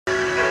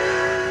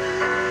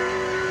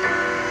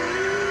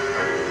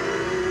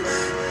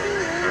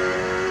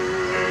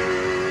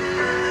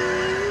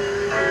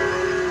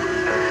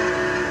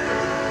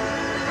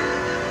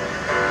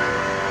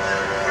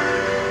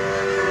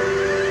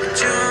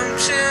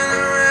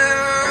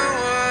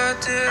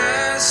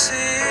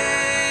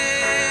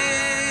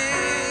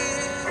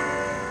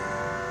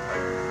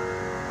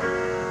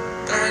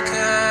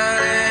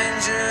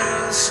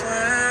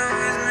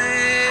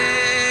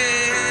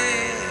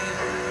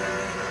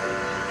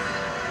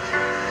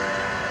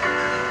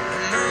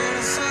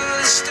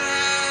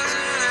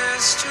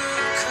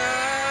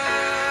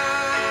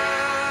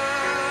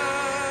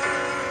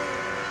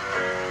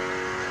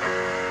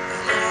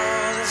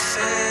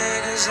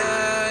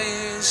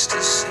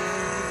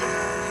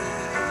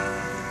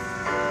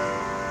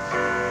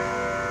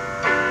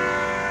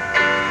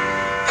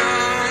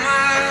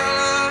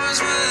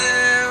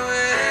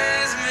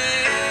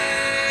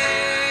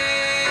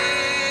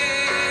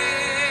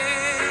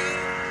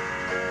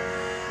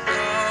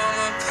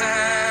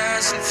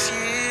pleasant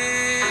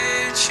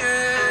future.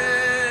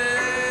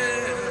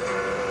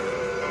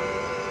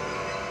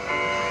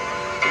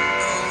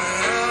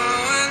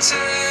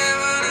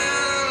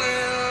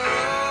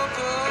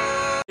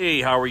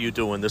 Hey, how are you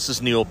doing? This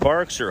is Neil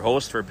Parks, your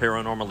host for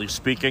Paranormally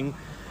Speaking.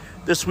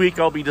 This week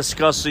I'll be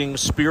discussing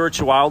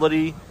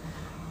spirituality,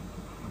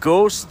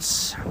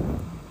 ghosts,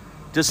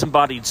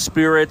 disembodied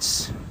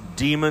spirits,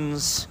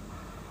 demons,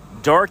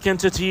 dark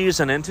entities,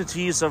 and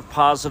entities of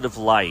positive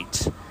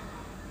light.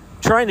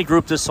 Trying to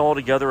group this all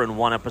together in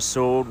one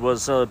episode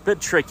was a bit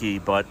tricky,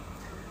 but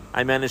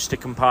I managed to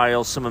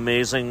compile some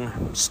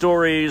amazing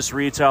stories,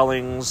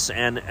 retellings,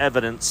 and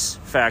evidence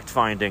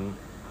fact-finding.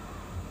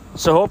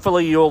 So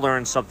hopefully you'll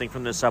learn something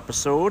from this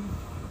episode,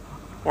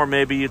 or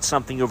maybe it's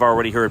something you've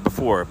already heard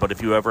before. But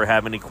if you ever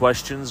have any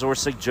questions or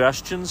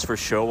suggestions for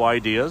show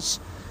ideas,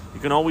 you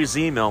can always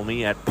email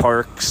me at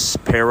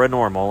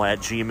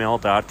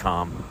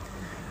parksparanormal@gmail.com.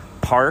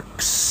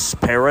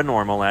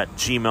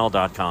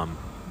 parksparanormal@gmail.com.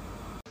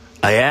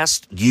 I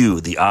asked you,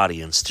 the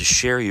audience, to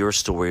share your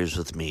stories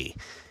with me,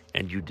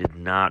 and you did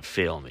not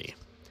fail me.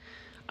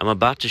 I'm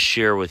about to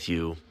share with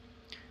you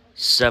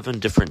 7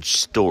 different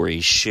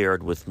stories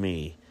shared with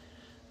me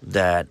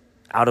that,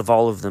 out of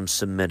all of them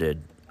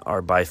submitted,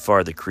 are by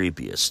far the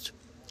creepiest.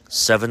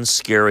 7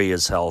 scary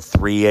as hell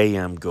 3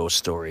 a.m. ghost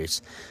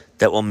stories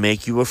that will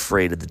make you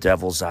afraid of the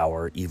devil's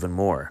hour even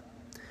more.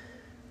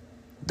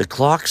 The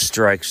clock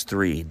strikes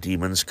 3,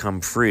 demons come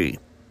free.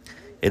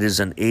 It is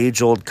an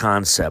age-old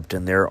concept,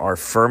 and there are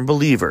firm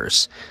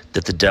believers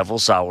that the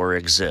devil's hour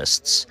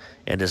exists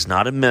and is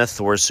not a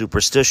myth or a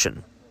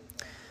superstition.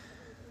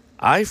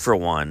 I, for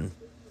one,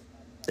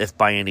 if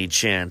by any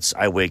chance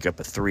I wake up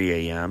at 3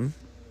 a.m.,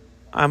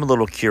 I'm a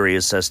little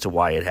curious as to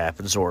why it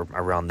happens, or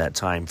around that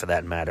time for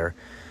that matter.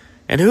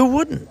 And who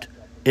wouldn't?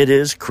 It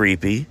is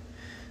creepy.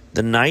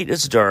 The night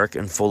is dark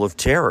and full of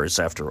terrors,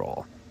 after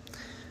all.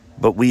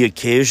 But we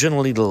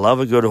occasionally love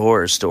a good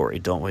horror story,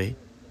 don't we?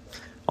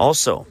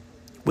 Also,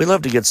 we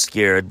love to get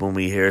scared when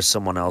we hear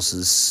someone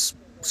else's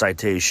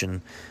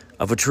citation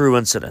of a true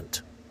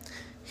incident.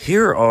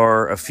 Here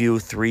are a few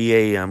 3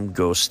 a.m.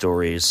 ghost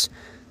stories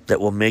that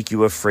will make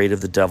you afraid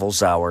of the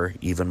devil's hour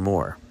even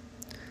more.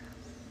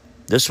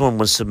 This one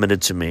was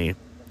submitted to me.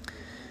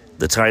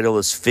 The title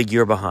is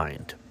Figure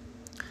Behind.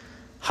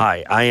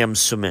 Hi, I am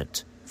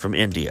Sumit from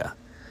India.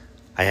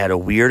 I had a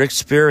weird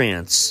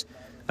experience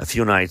a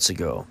few nights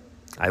ago.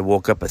 I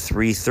woke up at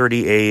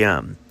 3:30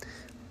 a.m.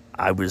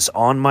 I was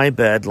on my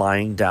bed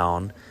lying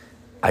down.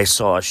 I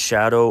saw a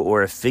shadow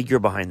or a figure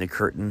behind the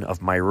curtain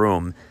of my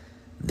room.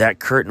 That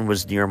curtain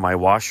was near my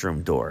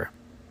washroom door.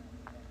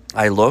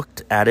 I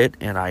looked at it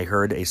and I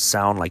heard a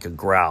sound like a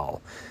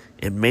growl.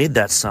 It made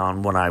that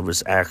sound when I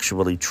was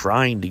actually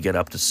trying to get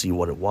up to see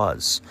what it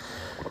was.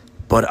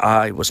 But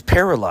I was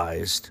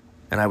paralyzed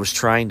and I was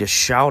trying to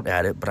shout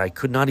at it, but I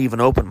could not even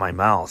open my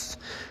mouth.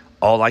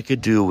 All I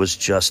could do was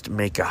just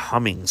make a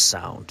humming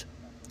sound.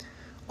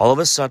 All of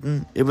a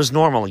sudden, it was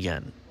normal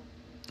again.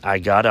 I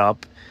got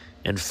up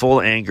in full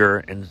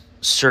anger and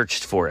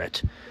searched for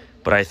it,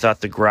 but I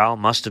thought the growl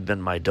must have been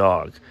my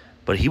dog,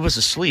 but he was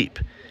asleep.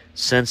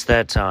 Since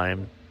that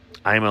time,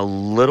 I'm a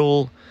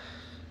little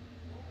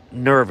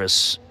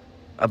nervous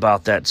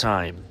about that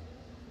time.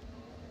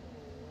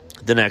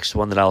 The next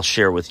one that I'll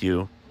share with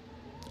you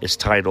is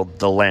titled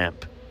The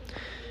Lamp.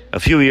 A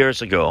few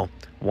years ago,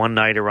 one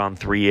night around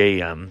 3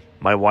 a.m.,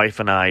 my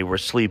wife and I were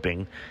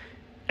sleeping,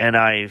 and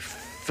I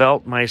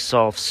felt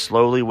myself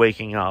slowly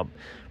waking up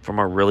from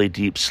a really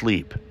deep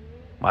sleep.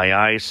 My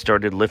eyes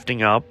started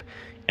lifting up,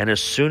 and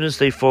as soon as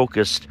they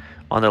focused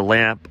on the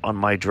lamp on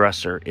my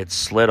dresser, it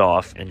slid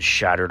off and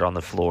shattered on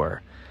the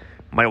floor.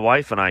 My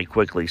wife and I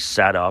quickly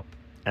sat up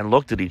and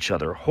looked at each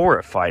other,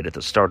 horrified at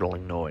the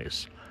startling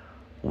noise.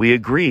 We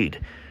agreed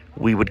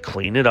we would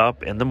clean it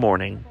up in the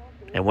morning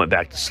and went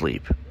back to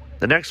sleep.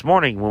 The next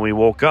morning when we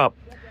woke up,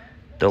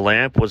 the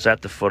lamp was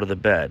at the foot of the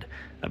bed,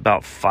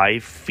 about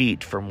 5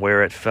 feet from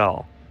where it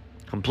fell,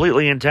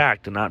 completely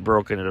intact and not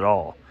broken at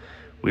all.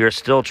 We are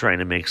still trying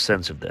to make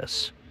sense of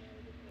this.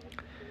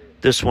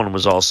 This one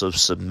was also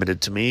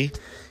submitted to me.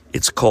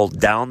 It's called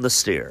Down the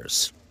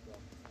Stairs.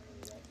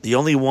 The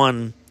only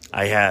one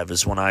I have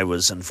is when I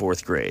was in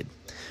 4th grade.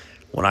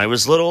 When I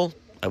was little,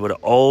 I would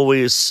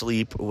always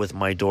sleep with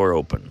my door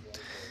open.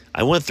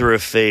 I went through a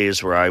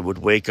phase where I would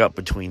wake up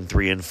between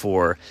 3 and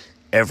 4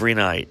 every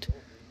night,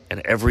 and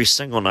every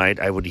single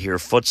night I would hear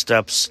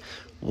footsteps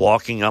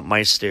walking up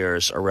my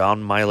stairs,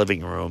 around my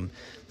living room,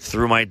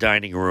 through my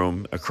dining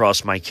room,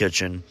 across my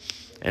kitchen,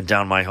 and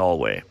down my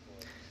hallway.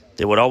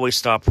 They would always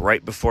stop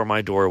right before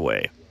my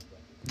doorway,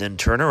 then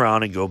turn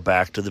around and go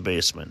back to the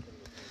basement.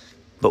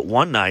 But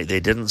one night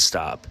they didn't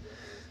stop.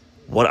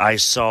 What I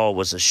saw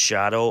was a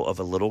shadow of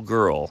a little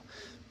girl,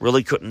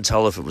 really couldn't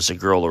tell if it was a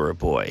girl or a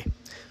boy,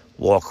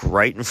 walk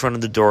right in front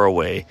of the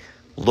doorway,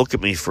 look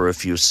at me for a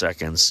few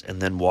seconds, and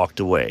then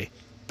walked away,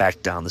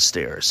 back down the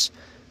stairs.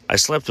 I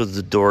slept with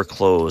the door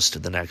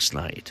closed the next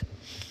night.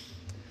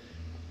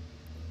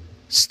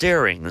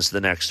 Staring is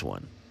the next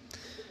one.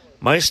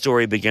 My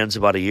story begins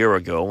about a year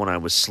ago when I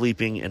was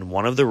sleeping in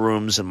one of the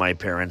rooms in my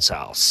parents'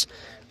 house.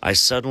 I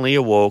suddenly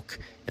awoke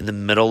in the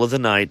middle of the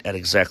night at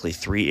exactly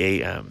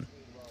 3 a.m.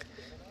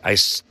 I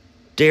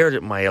stared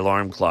at my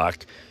alarm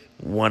clock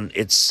when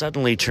it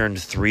suddenly turned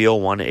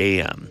 3:01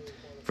 a.m.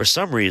 For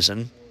some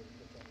reason,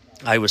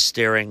 I was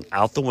staring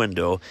out the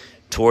window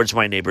towards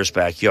my neighbor's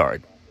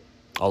backyard.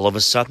 All of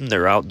a sudden,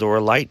 their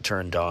outdoor light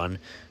turned on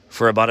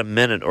for about a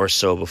minute or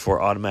so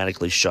before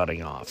automatically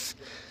shutting off.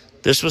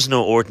 This was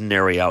no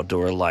ordinary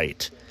outdoor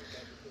light.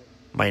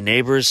 My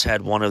neighbors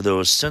had one of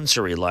those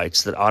sensory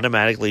lights that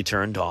automatically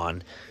turned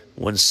on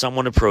when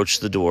someone approached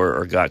the door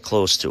or got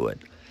close to it,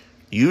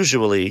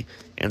 usually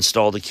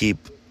installed to keep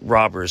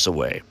robbers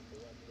away.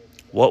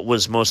 What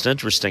was most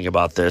interesting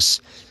about this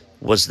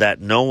was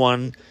that no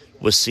one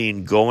was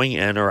seen going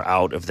in or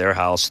out of their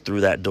house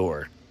through that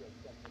door.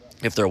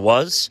 If there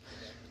was,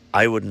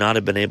 I would not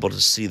have been able to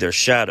see their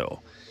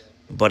shadow.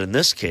 But in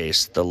this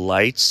case, the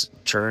lights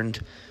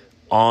turned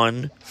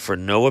on for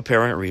no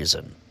apparent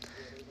reason.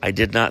 I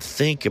did not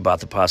think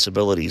about the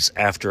possibilities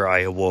after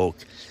I awoke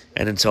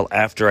and until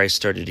after I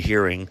started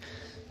hearing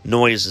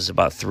noises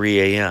about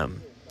 3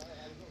 a.m.,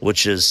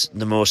 which is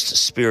the most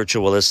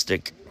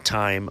spiritualistic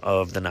time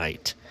of the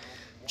night.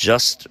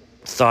 Just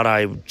thought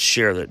I would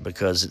share that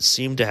because it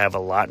seemed to have a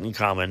lot in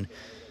common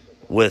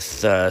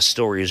with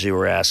stories you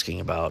were asking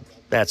about.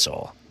 That's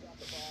all.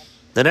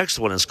 The next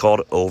one is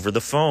called Over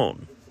the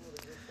Phone.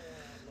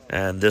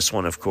 And this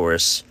one, of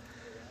course,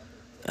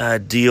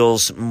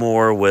 deals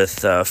more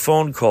with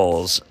phone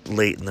calls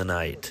late in the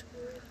night.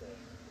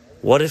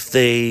 What if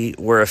they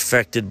were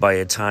affected by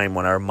a time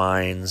when our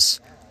minds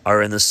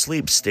are in the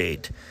sleep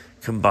state,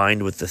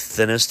 combined with the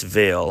thinnest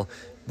veil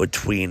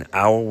between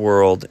our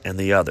world and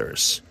the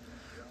others?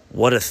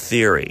 What a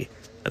theory.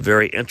 A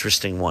very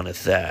interesting one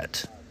at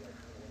that.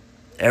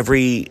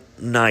 Every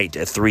night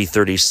at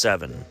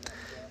 3:37,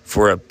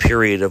 for a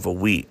period of a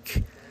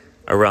week,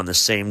 around the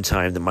same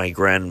time that my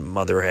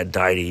grandmother had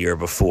died a year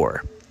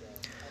before,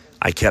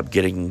 I kept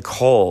getting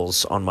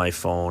calls on my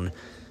phone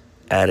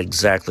at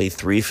exactly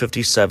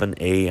 3:57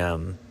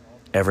 a.m.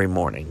 every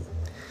morning.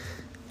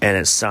 And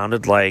it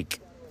sounded like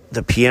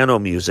the piano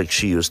music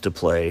she used to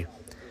play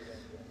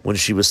when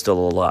she was still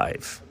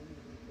alive.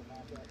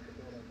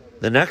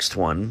 The next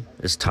one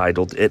is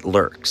titled It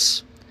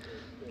Lurks.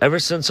 Ever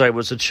since I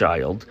was a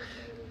child,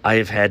 I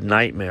have had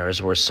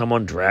nightmares where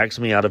someone drags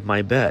me out of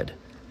my bed.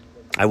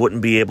 I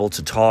wouldn't be able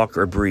to talk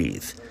or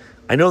breathe.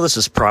 I know this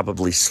is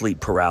probably sleep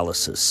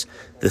paralysis.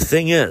 The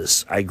thing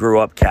is, I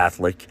grew up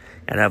Catholic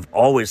and have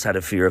always had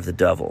a fear of the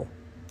devil.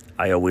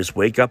 I always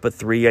wake up at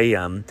 3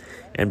 a.m.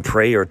 and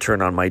pray or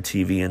turn on my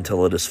TV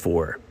until it is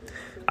 4.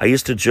 I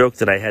used to joke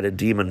that I had a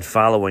demon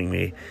following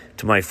me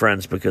to my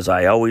friends because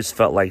I always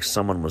felt like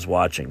someone was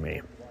watching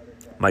me.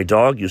 My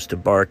dog used to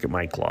bark at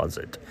my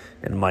closet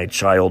in my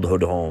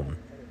childhood home.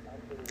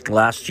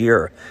 Last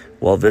year,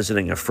 while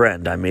visiting a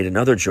friend, I made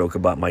another joke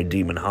about my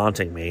demon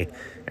haunting me,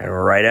 and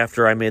right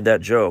after I made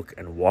that joke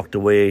and walked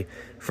away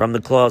from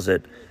the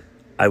closet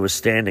I was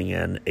standing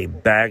in, a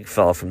bag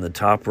fell from the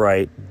top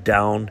right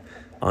down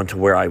onto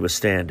where I was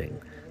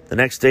standing. The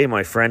next day,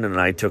 my friend and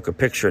I took a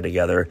picture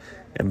together,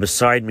 and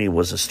beside me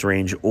was a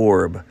strange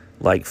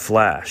orb-like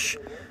flash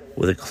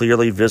with a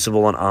clearly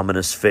visible and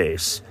ominous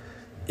face.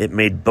 It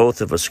made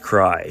both of us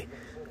cry.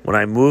 When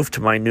I moved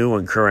to my new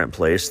and current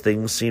place,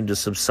 things seemed to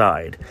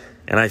subside,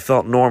 and I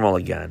felt normal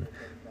again.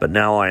 But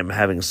now I am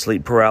having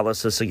sleep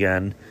paralysis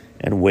again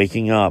and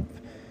waking up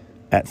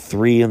at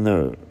 3 in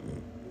the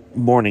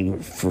morning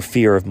for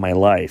fear of my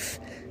life.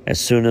 As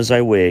soon as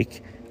I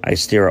wake, I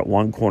stare at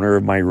one corner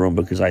of my room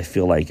because I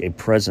feel like a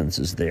presence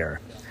is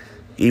there.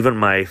 Even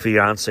my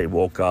fiance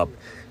woke up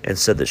and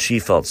said that she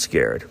felt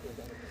scared.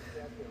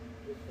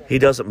 He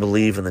doesn't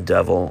believe in the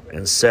devil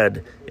and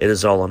said it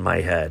is all in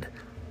my head.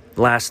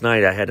 Last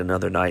night I had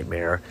another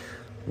nightmare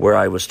where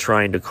I was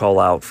trying to call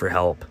out for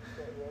help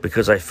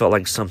because I felt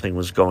like something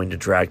was going to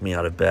drag me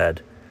out of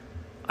bed.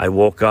 I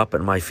woke up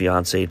and my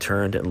fiancé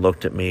turned and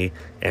looked at me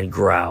and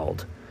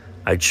growled.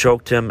 I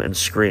choked him and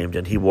screamed,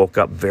 and he woke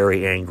up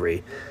very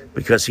angry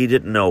because he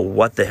didn't know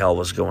what the hell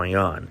was going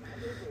on.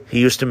 He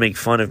used to make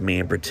fun of me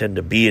and pretend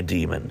to be a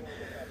demon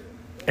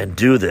and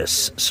do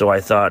this, so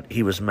I thought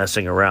he was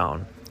messing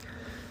around.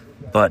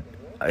 But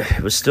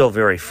it was still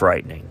very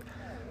frightening.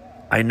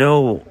 I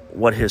know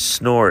what his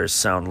snores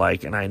sound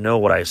like, and I know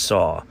what I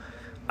saw.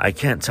 I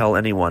can't tell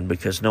anyone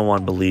because no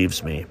one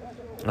believes me,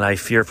 and I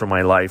fear for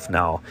my life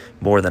now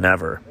more than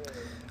ever.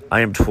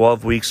 I am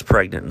 12 weeks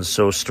pregnant and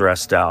so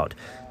stressed out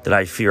that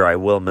I fear I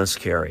will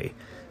miscarry.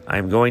 I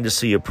am going to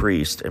see a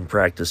priest and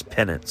practice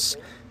penance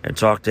and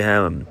talk to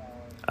him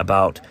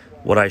about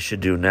what I should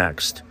do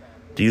next.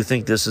 Do you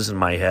think this is in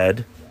my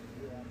head?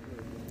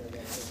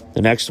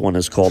 The next one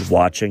is called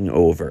Watching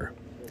Over.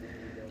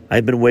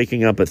 I've been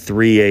waking up at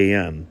 3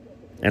 a.m.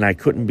 and I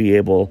couldn't be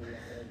able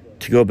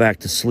to go back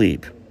to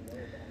sleep.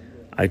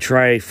 I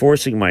try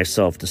forcing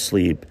myself to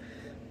sleep,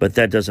 but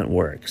that doesn't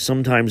work.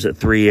 Sometimes at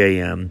 3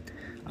 a.m.,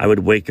 I would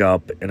wake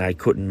up and I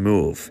couldn't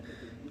move.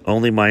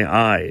 Only my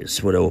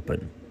eyes would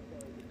open.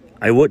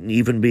 I wouldn't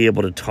even be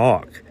able to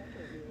talk.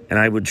 And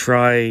I would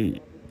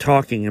try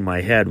talking in my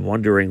head,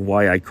 wondering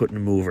why I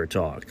couldn't move or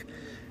talk,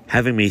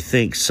 having me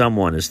think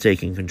someone is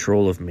taking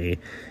control of me,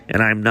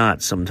 and I'm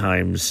not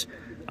sometimes.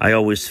 I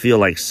always feel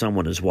like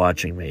someone is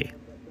watching me.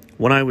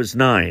 When I was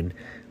 9,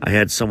 I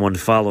had someone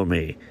follow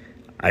me.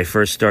 I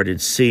first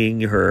started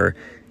seeing her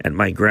at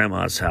my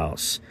grandma's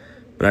house,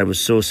 but I was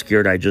so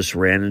scared I just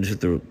ran into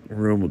the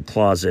room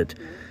closet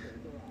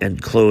and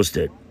closed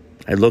it.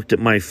 I looked at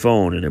my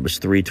phone and it was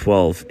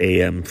 3:12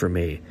 a.m. for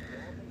me.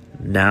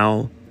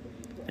 Now,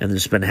 and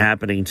it's been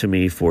happening to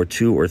me for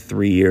 2 or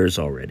 3 years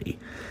already.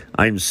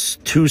 I'm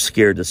too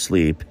scared to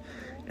sleep,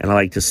 and I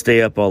like to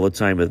stay up all the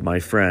time with my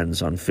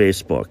friends on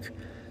Facebook.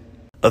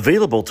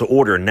 Available to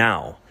order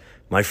now,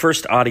 my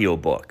first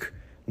audiobook,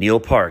 Neil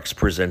Parks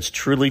Presents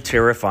Truly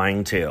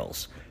Terrifying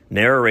Tales,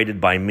 narrated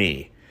by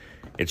me.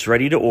 It's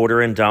ready to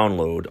order and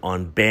download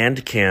on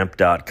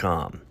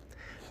Bandcamp.com.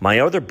 My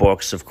other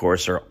books, of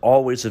course, are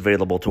always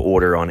available to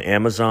order on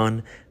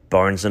Amazon,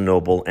 Barnes &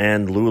 Noble,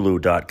 and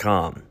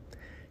Lulu.com.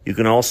 You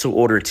can also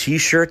order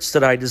t-shirts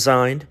that I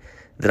designed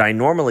that I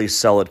normally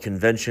sell at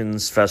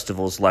conventions,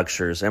 festivals,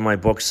 lectures, and my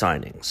book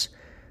signings.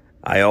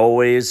 I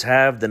always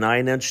have the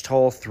 9-inch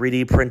tall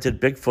 3D printed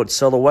Bigfoot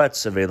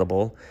silhouettes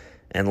available,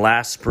 and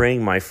last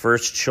spring my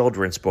first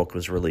children's book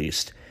was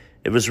released.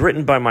 It was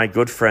written by my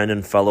good friend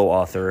and fellow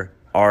author,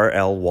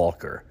 R.L.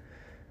 Walker.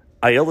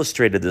 I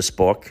illustrated this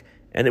book,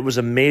 and it was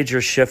a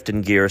major shift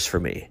in gears for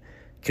me,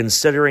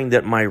 considering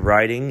that my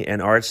writing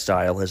and art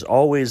style has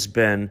always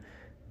been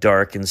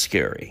dark and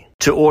scary.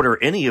 To order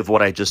any of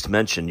what I just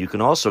mentioned, you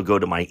can also go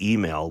to my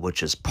email,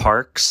 which is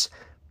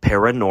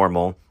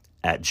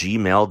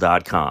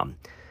parksparanormal@gmail.com.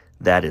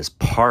 That is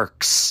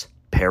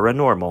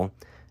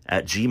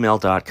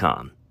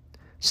parksparanormal@gmail.com.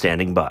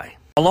 Standing by.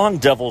 Along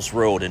Devil's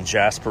Road in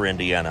Jasper,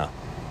 Indiana,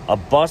 a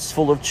bus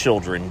full of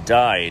children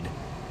died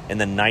in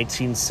the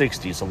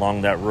 1960s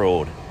along that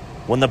road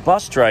when the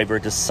bus driver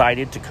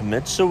decided to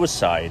commit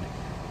suicide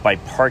by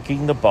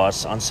parking the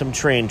bus on some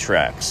train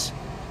tracks.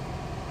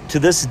 To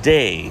this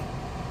day,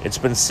 it's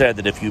been said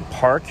that if you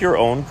park your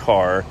own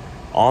car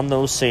on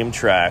those same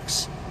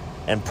tracks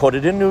and put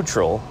it in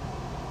neutral,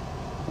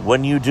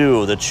 when you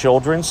do, the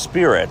children's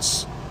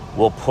spirits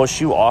will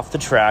push you off the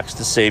tracks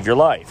to save your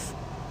life.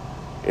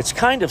 It's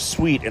kind of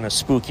sweet in a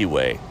spooky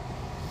way.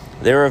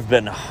 There have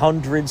been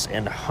hundreds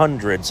and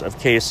hundreds of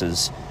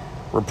cases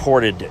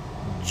reported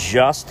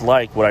just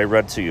like what I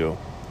read to you,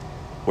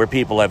 where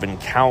people have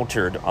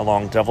encountered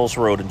along Devil's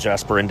Road in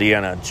Jasper,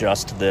 Indiana,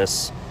 just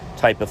this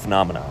type of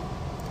phenomena.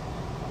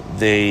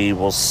 They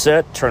will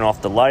sit, turn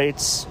off the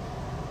lights,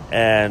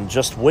 and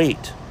just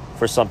wait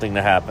for something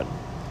to happen.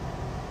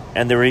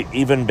 And there have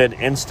even been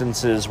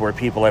instances where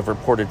people have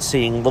reported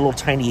seeing little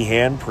tiny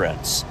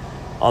handprints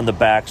on the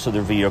backs of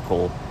their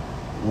vehicle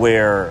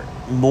where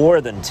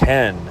more than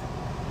 10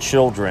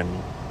 children,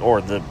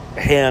 or the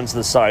hands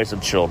the size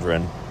of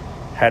children,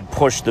 had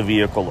pushed the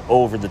vehicle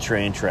over the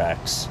train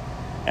tracks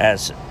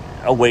as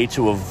a way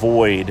to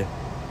avoid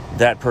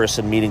that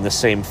person meeting the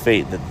same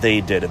fate that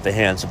they did at the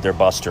hands of their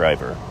bus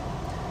driver.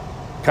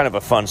 Kind of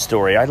a fun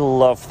story. I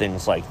love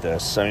things like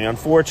this. I mean,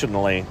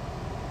 unfortunately,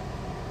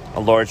 a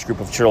large group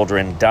of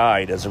children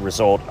died as a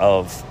result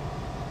of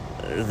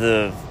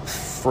the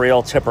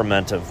frail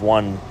temperament of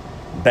one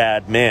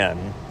bad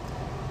man,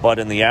 but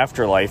in the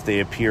afterlife, they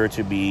appear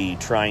to be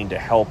trying to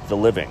help the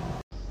living.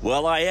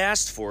 Well, I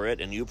asked for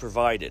it, and you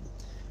provided.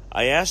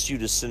 I asked you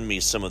to send me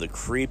some of the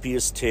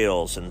creepiest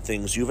tales and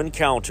things you've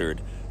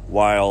encountered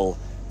while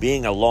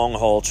being a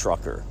long-haul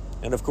trucker.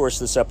 And, of course,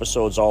 this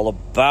episode's all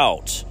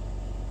about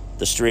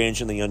the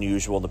strange and the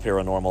unusual and the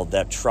paranormal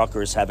that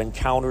truckers have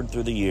encountered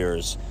through the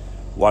years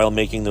while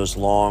making those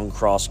long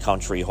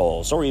cross-country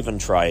hauls, or even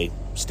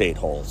tri-state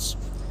hauls.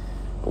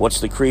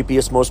 What's the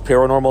creepiest, most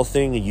paranormal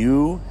thing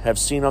you have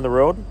seen on the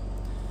road?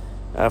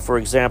 For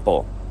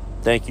example,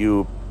 thank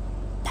you,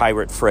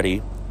 Pirate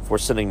Freddy, for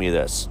sending me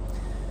this.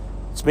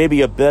 It's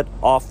maybe a bit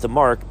off the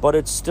mark, but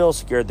it still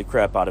scared the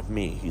crap out of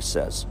me, he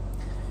says.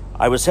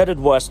 I was headed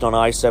west on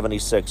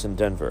I-76 in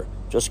Denver,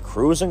 just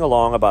cruising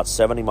along about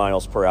 70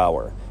 miles per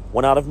hour,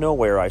 when out of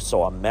nowhere I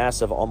saw a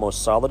massive,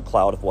 almost solid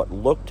cloud of what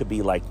looked to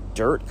be like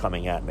dirt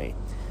coming at me.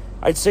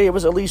 I'd say it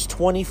was at least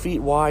 20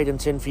 feet wide and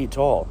 10 feet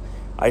tall.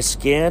 I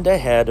scanned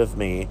ahead of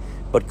me,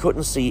 but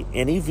couldn't see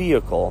any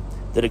vehicle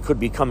that it could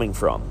be coming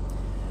from.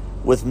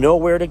 With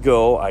nowhere to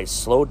go, I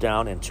slowed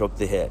down and took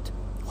the hit,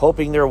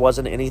 hoping there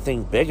wasn't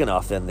anything big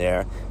enough in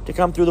there to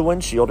come through the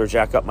windshield or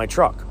jack up my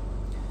truck.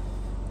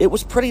 It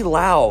was pretty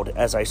loud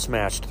as I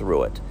smashed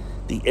through it.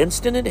 The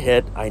instant it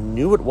hit, I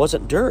knew it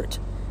wasn't dirt.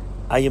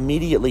 I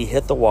immediately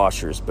hit the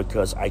washers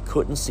because I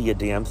couldn't see a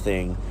damn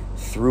thing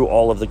through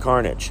all of the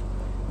carnage.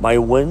 My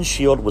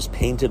windshield was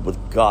painted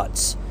with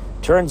guts.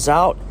 Turns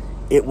out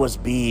it was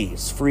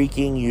bees,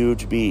 freaking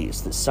huge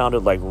bees that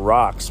sounded like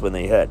rocks when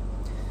they hit.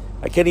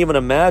 I can't even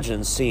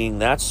imagine seeing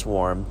that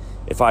swarm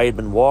if I had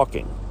been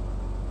walking.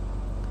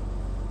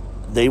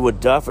 They would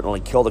definitely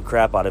kill the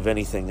crap out of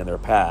anything in their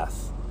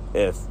path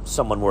if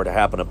someone were to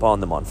happen upon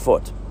them on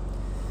foot.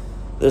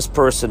 This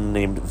person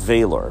named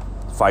Valor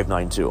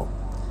 592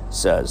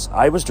 says,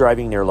 I was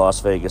driving near Las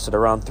Vegas at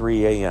around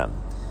 3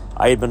 a.m.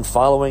 I had been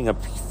following a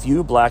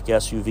few black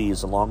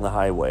SUVs along the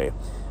highway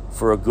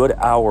for a good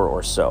hour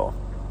or so.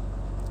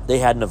 They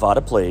had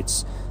Nevada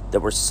plates that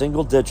were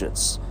single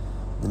digits.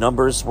 The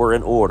numbers were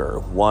in order,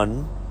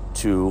 1,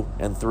 2,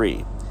 and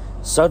 3.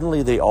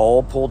 Suddenly, they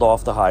all pulled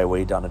off the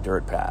highway down a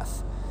dirt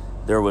path.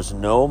 There was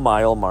no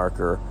mile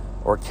marker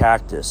or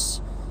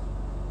cactus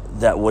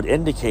that would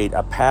indicate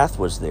a path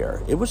was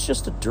there. It was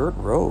just a dirt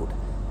road.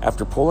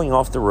 After pulling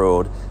off the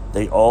road,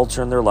 they all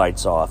turned their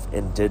lights off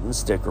and didn't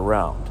stick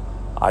around.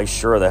 I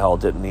sure the hell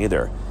didn't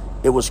either.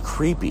 It was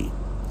creepy.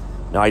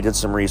 Now, I did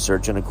some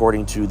research, and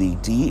according to the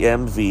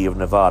DMV of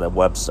Nevada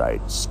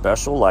website,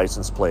 special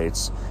license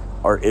plates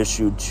are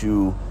issued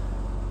to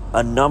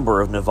a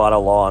number of Nevada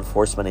law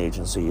enforcement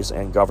agencies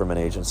and government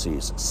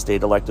agencies,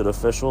 state elected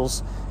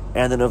officials,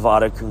 and the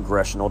Nevada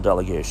congressional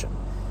delegation.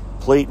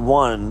 Plate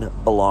 1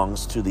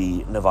 belongs to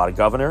the Nevada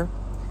governor,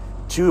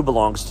 2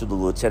 belongs to the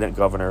lieutenant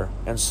governor,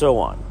 and so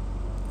on.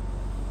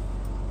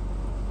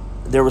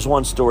 There was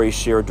one story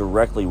shared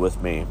directly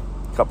with me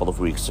a couple of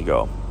weeks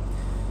ago.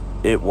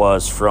 It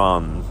was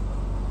from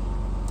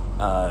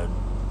a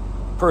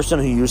person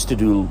who used to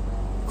do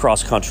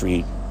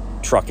cross-country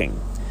trucking.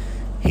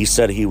 He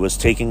said he was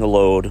taking a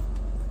load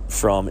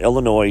from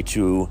Illinois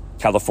to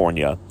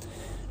California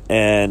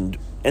and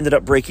ended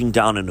up breaking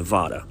down in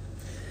Nevada.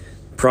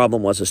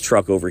 Problem was his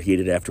truck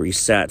overheated after he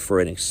sat for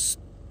an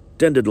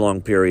extended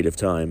long period of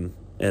time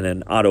in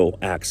an auto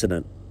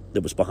accident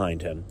that was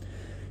behind him.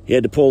 He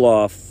had to pull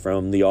off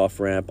from the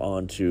off-ramp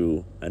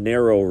onto a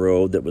narrow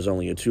road that was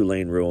only a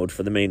 2-lane road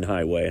for the main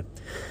highway.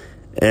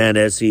 And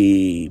as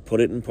he put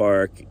it in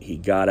park, he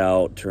got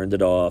out, turned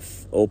it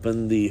off,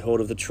 opened the hood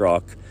of the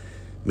truck,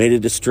 made a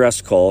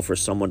distress call for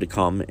someone to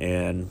come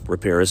and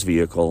repair his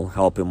vehicle,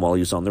 help him while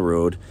he's on the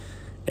road.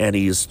 And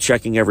he's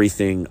checking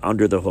everything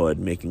under the hood,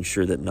 making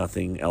sure that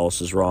nothing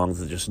else is wrong,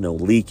 that there's no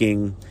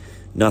leaking,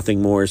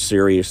 nothing more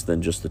serious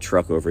than just the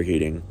truck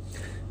overheating.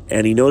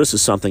 And he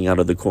notices something out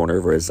of the corner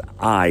of his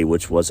eye,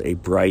 which was a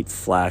bright,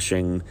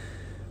 flashing,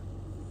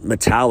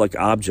 metallic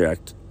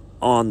object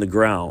on the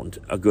ground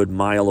a good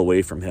mile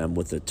away from him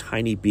with a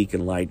tiny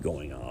beacon light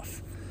going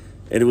off.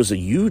 And it was a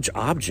huge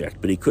object,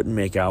 but he couldn't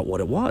make out what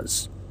it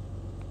was.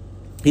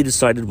 He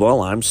decided,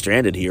 well, I'm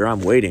stranded here.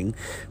 I'm waiting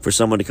for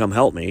someone to come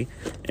help me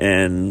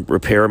and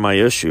repair my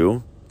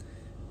issue.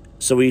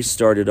 So he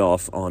started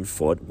off on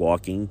foot,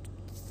 walking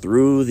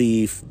through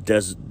the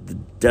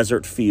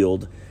desert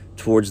field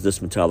towards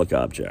this metallic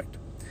object.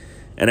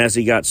 And as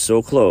he got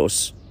so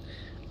close,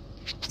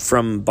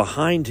 from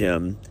behind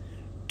him,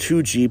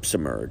 2 Jeeps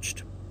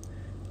emerged.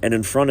 And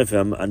in front of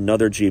him,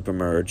 another Jeep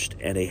emerged,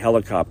 and a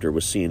helicopter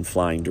was seen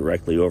flying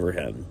directly over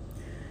him.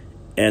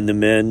 And the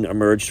men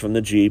emerged from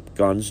the Jeep,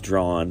 guns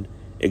drawn,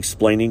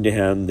 explaining to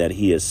him that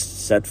he has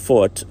set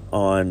foot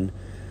on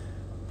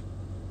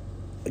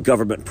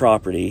government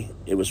property.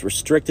 It was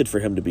restricted for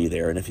him to be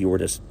there, and if he were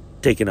to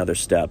take another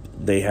step,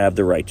 they have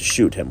the right to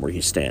shoot him where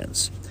he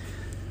stands.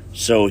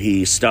 So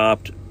he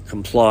stopped,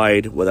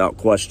 complied without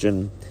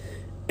question,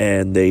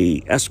 and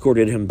they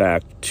escorted him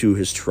back to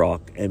his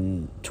truck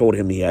and told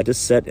him he had to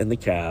sit in the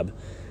cab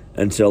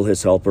until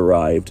his help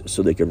arrived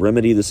so they could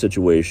remedy the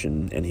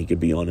situation and he could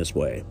be on his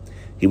way.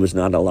 He was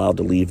not allowed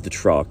to leave the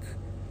truck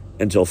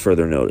until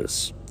further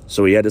notice.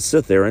 So he had to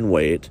sit there and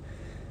wait,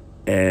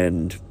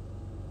 and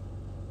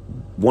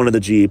one of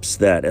the Jeeps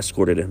that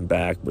escorted him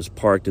back was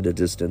parked at a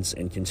distance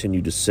and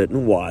continued to sit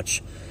and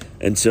watch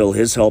until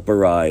his help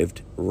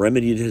arrived,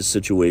 remedied his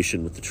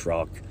situation with the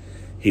truck.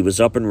 He was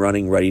up and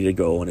running, ready to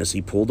go, and as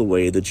he pulled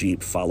away, the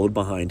Jeep followed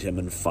behind him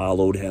and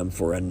followed him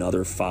for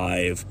another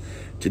 5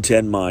 to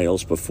 10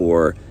 miles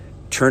before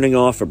turning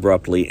off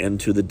abruptly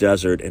into the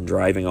desert and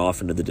driving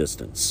off into the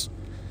distance.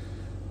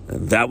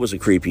 And that was a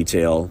creepy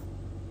tale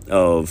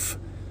of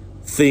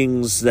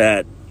things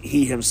that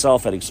he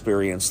himself had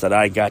experienced that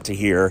I got to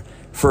hear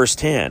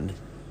firsthand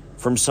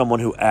from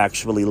someone who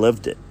actually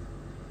lived it.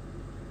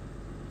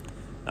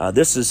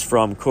 This is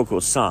from Coco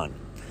San.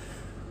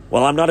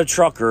 Well, I'm not a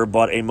trucker,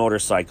 but a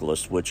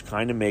motorcyclist, which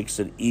kind of makes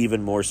it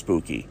even more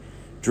spooky.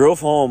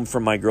 Drove home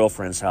from my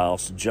girlfriend's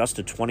house, just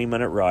a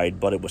 20-minute ride,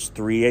 but it was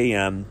 3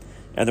 a.m.,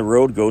 and the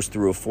road goes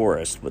through a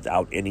forest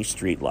without any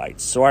street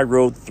lights. So I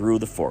rode through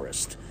the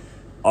forest,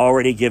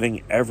 already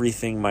giving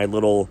everything my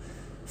little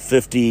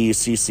 50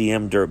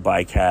 CCM dirt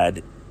bike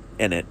had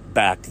in it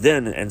back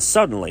then, and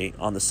suddenly,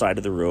 on the side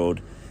of the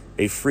road,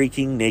 a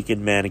freaking naked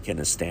mannequin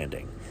is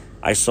standing.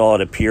 I saw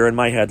it appear in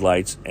my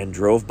headlights and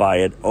drove by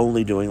it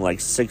only doing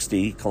like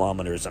 60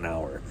 kilometers an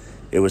hour.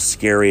 It was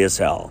scary as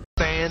hell.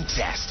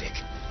 Fantastic.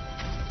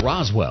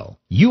 Roswell,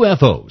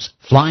 UFOs,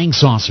 flying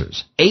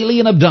saucers,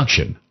 alien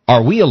abduction,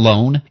 Are we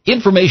alone?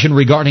 Information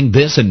regarding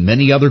this and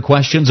many other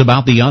questions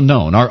about the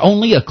unknown are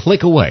only a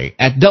click away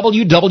at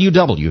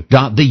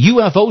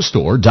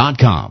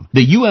www.theufostore.com.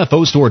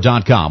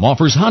 TheUFOstore.com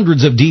offers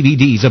hundreds of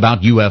DVDs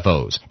about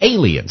UFOs,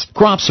 aliens,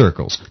 crop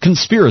circles,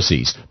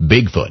 conspiracies,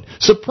 Bigfoot,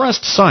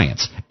 suppressed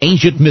science,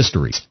 ancient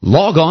mysteries.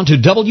 Log on to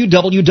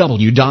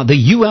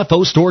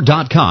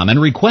www.theufostore.com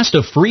and request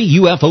a free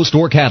UFO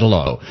Store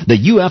catalog.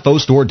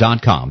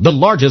 TheUFOstore.com, the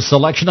largest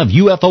selection of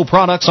UFO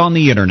products on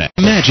the internet.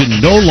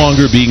 Imagine no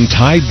longer being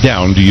tied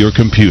down to your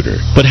computer,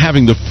 but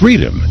having the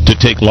freedom to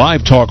take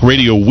live talk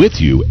radio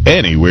with you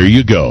anywhere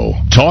you go.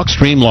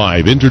 TalkStream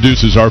Live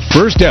introduces our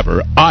first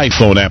ever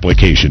iPhone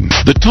application.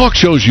 The talk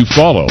shows you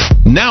follow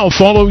now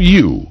follow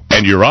you.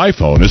 And your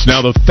iPhone is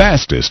now the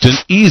fastest and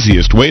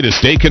easiest way to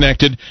stay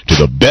connected to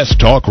the best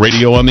talk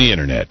radio on the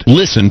internet.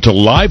 Listen to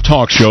live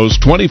talk shows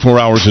 24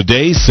 hours a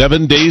day,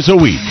 7 days a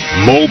week.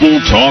 Mobile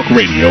talk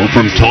radio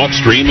from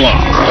TalkStream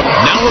Live.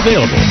 Now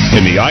available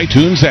in the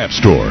iTunes App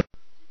Store.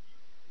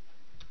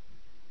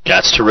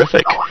 That's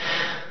terrific.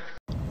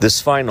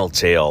 This final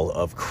tale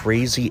of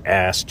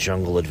crazy-ass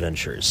jungle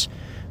adventures.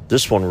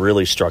 This one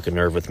really struck a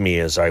nerve with me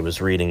as I was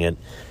reading it.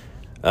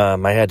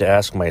 I had to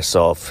ask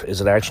myself,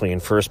 is it actually in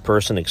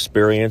first-person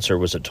experience or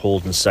was it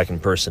told in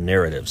second-person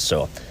narrative?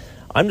 So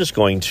I'm just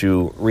going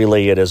to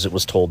relay it as it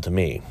was told to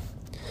me.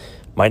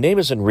 My name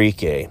is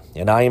Enrique,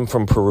 and I am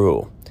from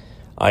Peru.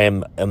 I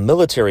am a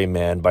military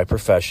man by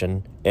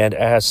profession, and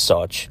as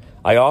such,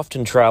 I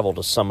often travel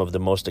to some of the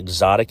most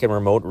exotic and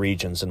remote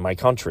regions in my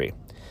country.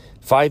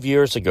 5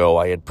 years ago,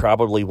 I had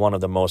probably one of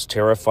the most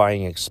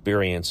terrifying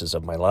experiences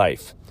of my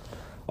life.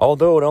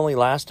 Although it only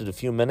lasted a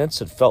few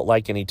minutes, it felt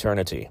like an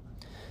eternity.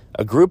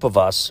 A group of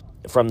us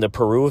from the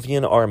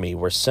Peruvian army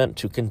were sent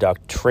to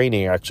conduct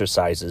training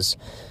exercises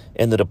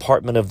in the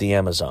Department of the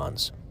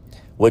Amazons,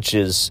 which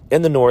is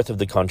in the north of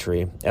the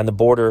country and the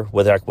border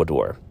with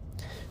Ecuador.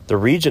 The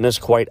region is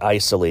quite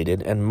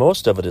isolated, and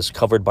most of it is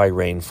covered by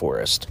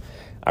rainforest.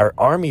 Our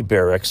army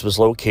barracks was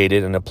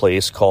located in a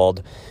place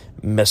called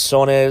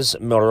Mesones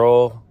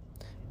Moro.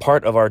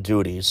 Part of our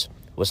duties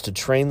was to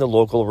train the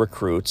local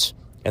recruits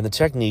and the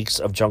techniques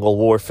of jungle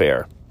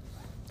warfare.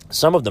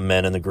 Some of the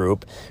men in the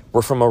group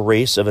were from a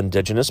race of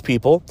indigenous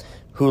people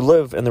who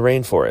live in the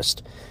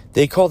rainforest.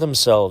 They call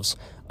themselves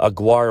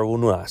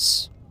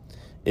Aguarunas.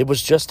 It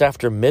was just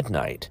after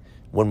midnight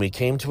when we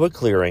came to a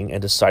clearing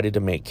and decided to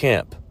make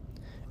camp.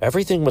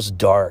 Everything was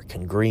dark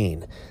and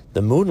green.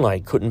 The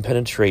moonlight couldn't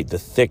penetrate the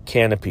thick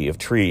canopy of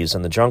trees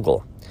in the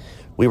jungle.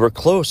 We were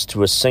close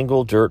to a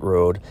single dirt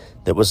road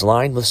that was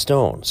lined with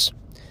stones.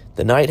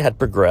 The night had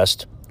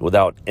progressed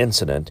without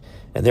incident,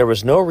 and there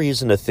was no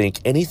reason to think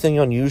anything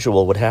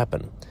unusual would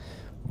happen.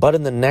 But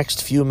in the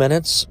next few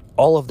minutes,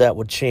 all of that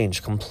would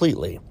change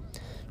completely.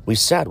 We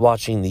sat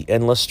watching the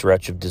endless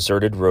stretch of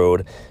deserted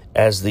road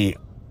as the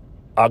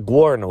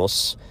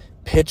Aguarnos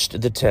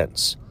pitched the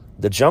tents.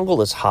 The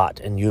jungle is hot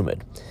and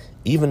humid,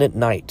 even at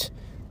night,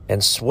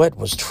 and sweat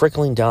was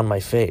trickling down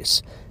my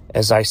face.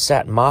 As I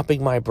sat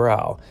mopping my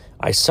brow,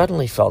 I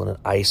suddenly felt an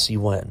icy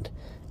wind,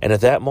 and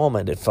at that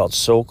moment it felt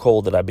so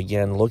cold that I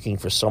began looking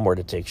for somewhere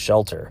to take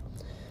shelter.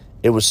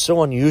 It was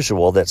so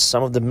unusual that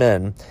some of the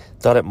men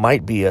thought it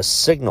might be a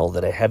signal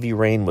that a heavy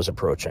rain was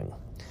approaching.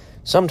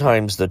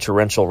 Sometimes the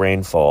torrential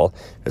rainfall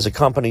is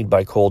accompanied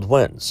by cold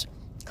winds.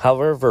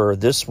 However,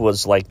 this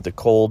was like the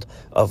cold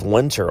of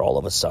winter all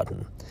of a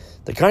sudden.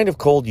 The kind of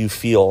cold you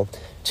feel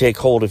take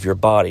hold of your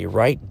body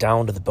right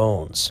down to the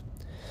bones.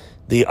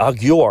 The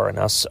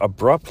Aguarnas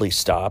abruptly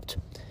stopped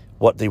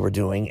what they were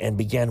doing and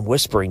began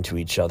whispering to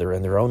each other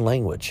in their own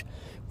language.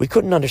 We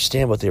couldn't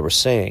understand what they were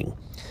saying,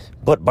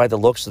 but by the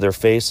looks of their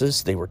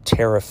faces, they were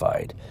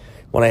terrified.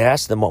 When I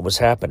asked them what was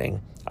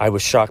happening, I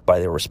was shocked by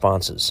their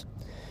responses.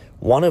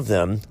 One of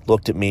them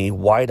looked at me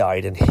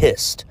wide-eyed and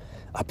hissed,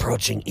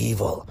 "Approaching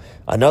evil."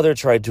 Another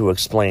tried to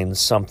explain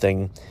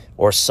something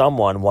or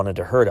someone wanted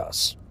to hurt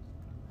us.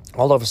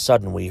 All of a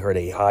sudden, we heard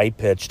a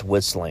high-pitched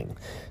whistling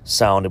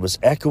sound. It was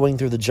echoing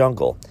through the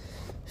jungle.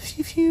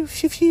 Phew, phew,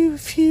 phew, phew,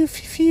 phew, phew,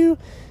 phew.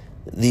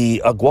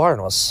 The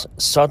Aguarnos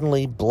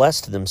suddenly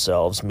blessed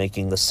themselves,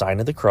 making the sign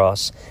of the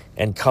cross,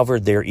 and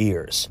covered their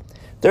ears.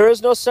 "There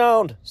is no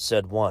sound,"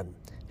 said one.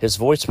 His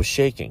voice was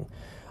shaking.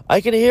 "I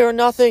can hear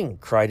nothing,"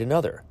 cried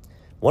another.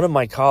 One of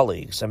my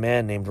colleagues, a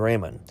man named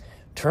Raymond,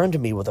 turned to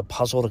me with a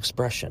puzzled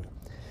expression.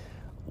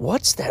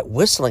 "What's that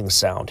whistling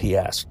sound?" he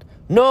asked.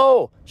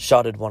 "No!"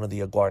 shouted one of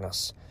the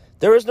Aguarnas.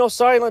 "There is no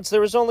silence.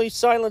 There is only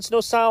silence,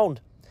 no sound."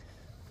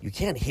 "You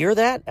can't hear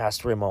that?"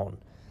 asked Ramon.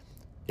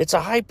 "It's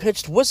a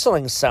high-pitched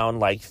whistling sound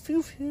like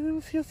phew,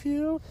 phew, phew,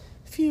 phew,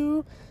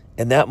 phew."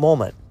 In that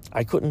moment,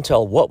 I couldn't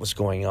tell what was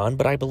going on,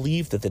 but I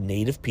believed that the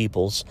native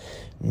peoples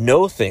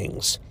know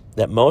things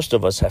that most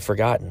of us have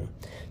forgotten.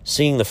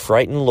 Seeing the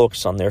frightened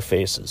looks on their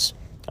faces,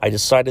 I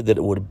decided that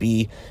it would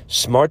be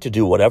smart to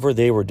do whatever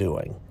they were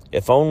doing,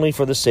 if only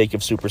for the sake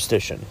of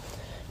superstition.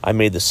 I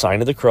made the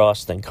sign of the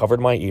cross, then covered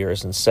my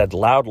ears and said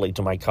loudly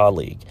to my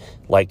colleague,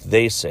 like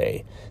they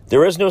say,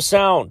 "There is no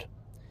sound."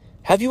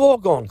 "Have you all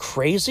gone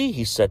crazy?"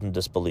 he said in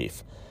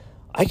disbelief.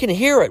 "I can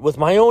hear it with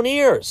my own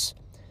ears."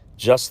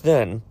 Just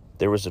then,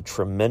 there was a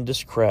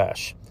tremendous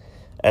crash,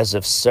 as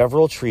if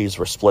several trees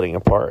were splitting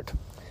apart.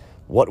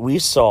 What we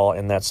saw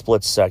in that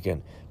split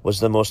second was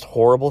the most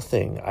horrible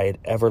thing I had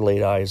ever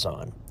laid eyes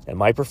on. In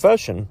my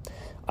profession,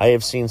 I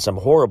have seen some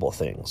horrible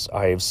things.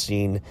 I have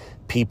seen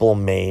people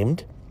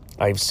maimed.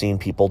 I've seen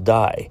people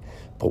die.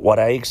 But what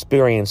I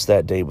experienced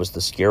that day was the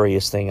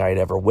scariest thing I had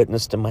ever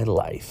witnessed in my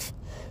life.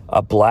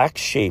 A black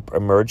shape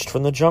emerged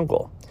from the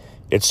jungle.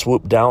 It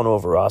swooped down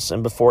over us,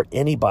 and before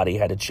anybody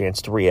had a chance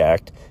to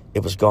react,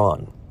 it was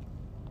gone.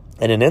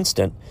 In an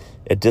instant,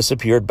 it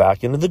disappeared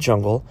back into the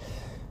jungle,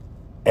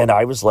 and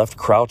I was left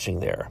crouching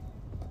there,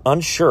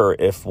 unsure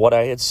if what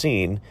I had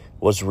seen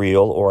was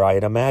real or I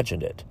had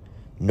imagined it.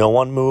 No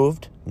one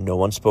moved, no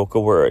one spoke a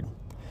word.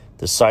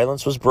 The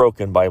silence was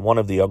broken by one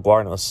of the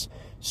iguanas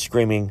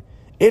screaming,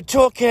 "It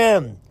took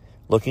him!"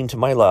 Looking to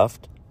my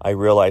left, I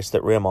realized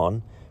that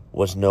Ramon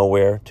was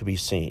nowhere to be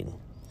seen.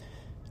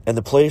 And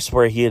the place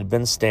where he had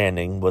been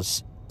standing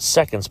was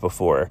seconds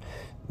before.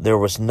 There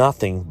was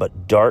nothing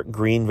but dark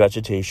green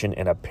vegetation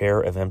and a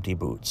pair of empty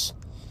boots.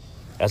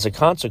 As a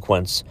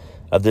consequence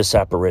of this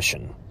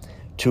apparition,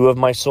 2 of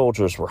my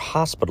soldiers were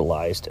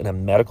hospitalized in a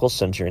medical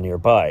center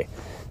nearby.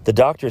 The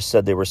doctors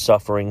said they were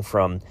suffering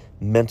from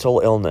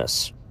mental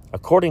illness.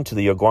 According to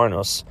the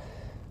iguanas,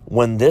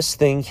 when this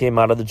thing came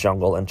out of the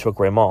jungle and took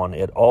Ramon,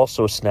 it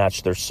also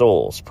snatched their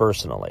souls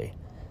personally.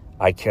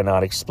 I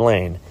cannot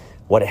explain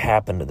what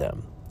happened to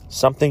them.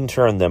 Something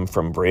turned them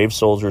from brave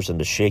soldiers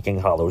into shaking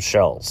hollow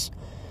shells.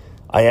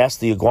 I asked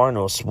the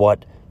iguanas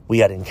what we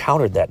had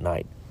encountered that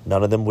night.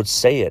 None of them would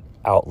say it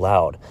out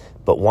loud,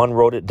 but one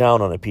wrote it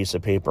down on a piece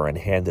of paper and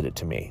handed it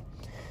to me.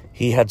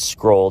 He had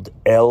scrawled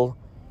El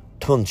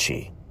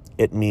Tunchi.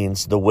 It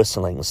means the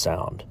whistling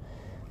sound.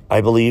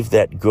 I believe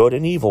that good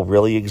and evil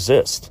really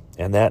exist,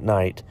 and that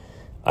night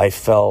I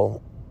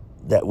felt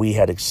that we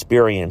had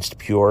experienced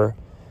pure,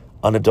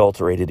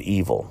 unadulterated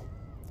evil.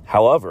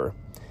 However,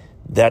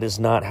 that is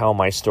not how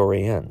my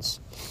story ends.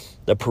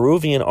 The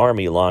Peruvian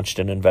army launched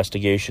an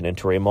investigation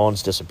into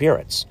Ramon's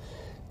disappearance.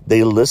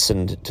 They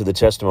listened to the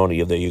testimony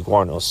of the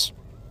iguanas,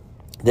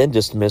 then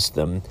dismissed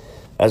them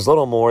as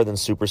little more than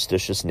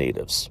superstitious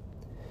natives.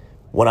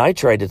 When I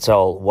tried to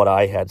tell what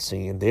I had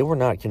seen, they were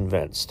not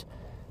convinced.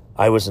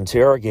 I was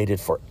interrogated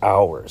for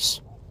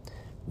hours,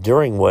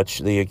 during which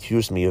they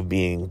accused me of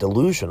being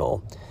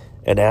delusional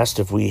and asked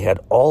if we had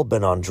all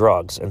been on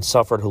drugs and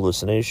suffered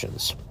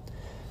hallucinations.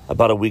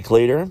 About a week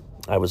later,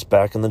 I was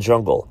back in the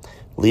jungle,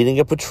 leading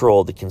a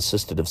patrol that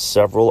consisted of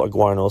several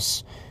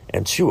iguanas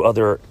and 2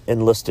 other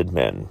enlisted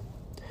men.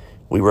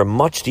 We were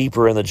much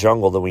deeper in the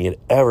jungle than we had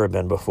ever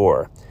been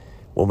before.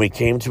 When we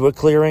came to a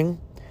clearing,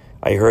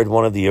 I heard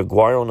one of the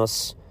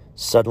iguanas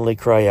suddenly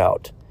cry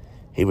out.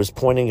 He was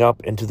pointing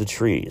up into the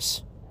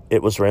trees.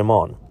 It was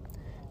Ramon.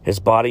 His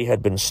body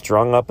had been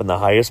strung up in the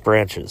highest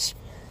branches.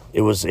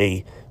 It was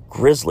a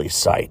grisly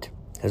sight.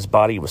 His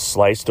body was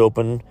sliced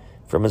open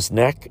from his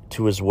neck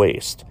to his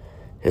waist.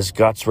 His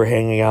guts were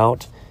hanging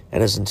out,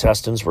 and his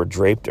intestines were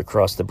draped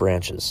across the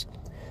branches.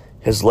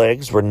 His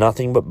legs were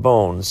nothing but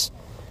bones.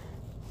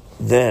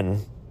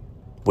 Then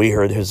we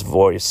heard his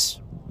voice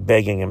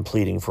begging and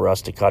pleading for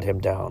us to cut him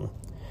down.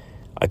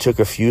 I took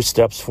a few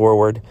steps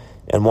forward,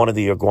 and one of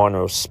the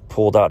iguanas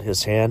pulled out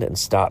his hand and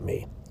stopped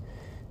me.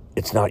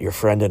 "It's not your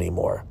friend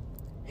anymore,"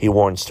 he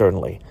warned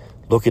sternly.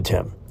 "Look at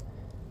him.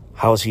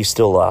 How is he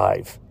still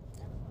alive?"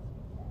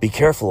 "Be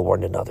careful,"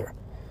 warned another.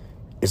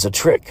 "It's a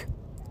trick.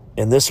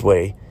 In this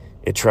way,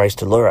 it tries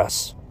to lure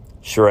us."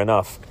 Sure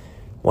enough,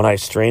 when I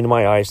strained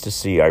my eyes to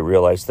see, I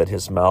realized that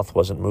his mouth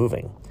wasn't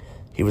moving.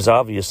 He was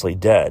obviously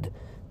dead,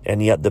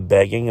 and yet the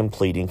begging and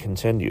pleading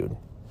continued.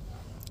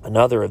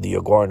 Another of the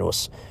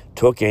iguanas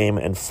took aim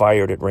and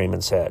fired at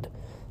Ramon's head.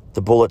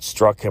 The bullet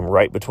struck him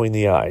right between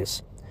the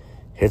eyes.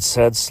 His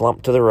head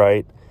slumped to the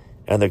right,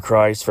 and the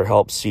cries for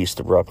help ceased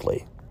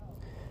abruptly.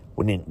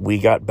 When we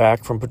got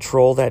back from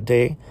patrol that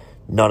day,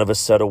 none of us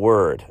said a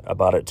word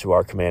about it to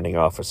our commanding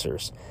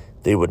officers.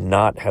 They would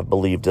not have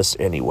believed us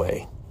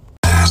anyway.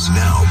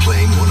 Now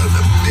playing one of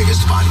the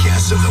biggest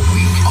podcasts of the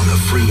week on the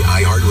free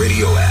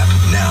iHeartRadio app.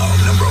 Now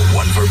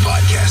 #1 for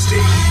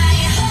podcasting.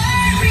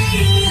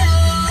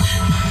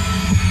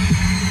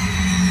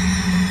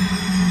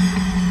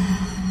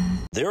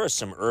 There are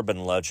some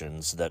urban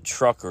legends that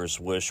truckers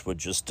wish would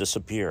just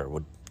disappear,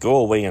 would go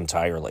away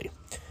entirely.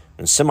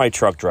 And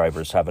semi-truck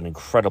drivers have an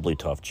incredibly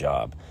tough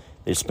job.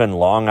 They spend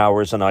long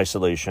hours in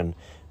isolation,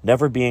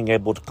 never being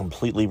able to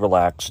completely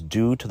relax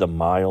due to the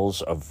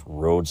miles of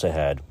roads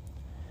ahead.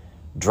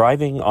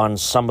 Driving on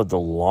some of the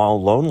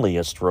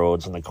loneliest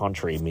roads in the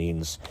country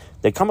means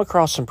they come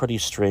across some pretty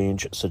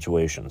strange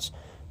situations,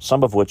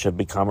 some of which have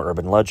become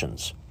urban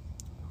legends.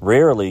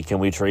 Rarely can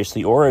we trace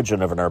the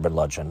origin of an urban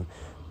legend,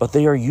 but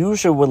they are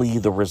usually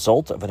the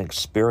result of an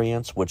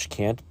experience which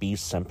can't be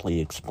simply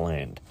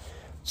explained.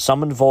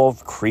 Some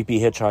involve creepy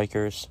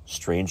hitchhikers,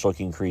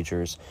 strange-looking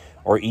creatures,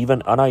 or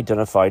even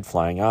unidentified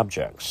flying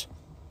objects.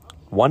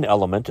 One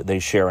element they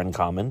share in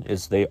common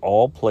is they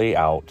all play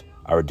out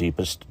our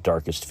deepest,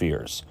 darkest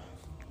fears.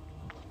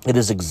 It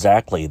is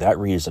exactly that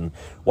reason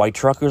why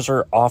truckers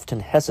are often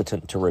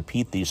hesitant to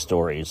repeat these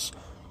stories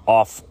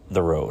off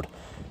the road.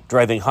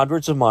 Driving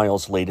hundreds of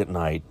miles late at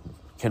night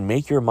can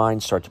make your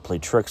mind start to play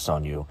tricks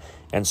on you,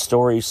 and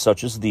stories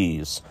such as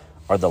these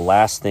are the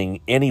last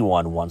thing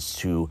anyone wants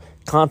to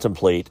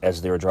contemplate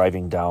as they're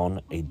driving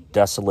down a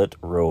desolate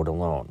road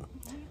alone.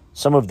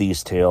 Some of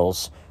these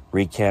tales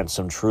recant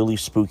some truly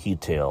spooky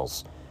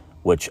tales,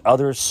 which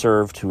others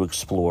serve to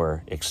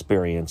explore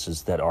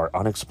experiences that are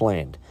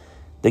unexplained.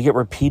 They get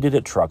repeated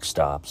at truck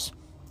stops,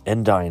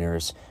 in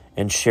diners,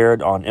 and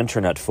shared on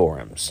internet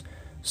forums.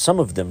 Some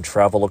of them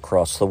travel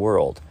across the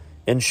world,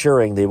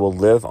 ensuring they will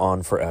live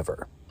on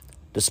forever.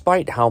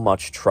 Despite how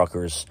much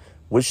truckers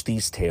wish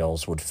these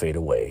tales would fade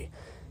away,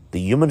 the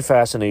human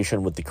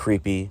fascination with the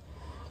creepy,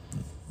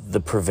 the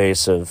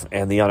pervasive,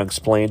 and the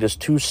unexplained is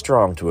too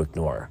strong to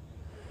ignore.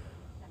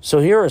 So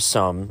here are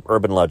some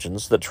urban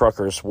legends that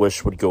truckers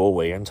wish would go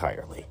away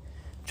entirely.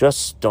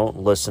 Just don't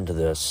listen to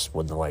this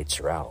when the lights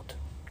are out.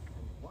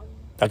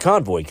 A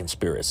convoy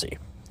conspiracy.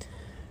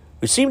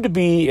 We seem to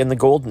be in the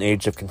golden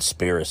age of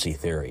conspiracy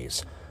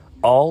theories,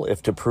 all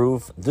if to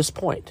prove this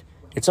point.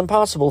 It's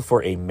impossible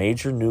for a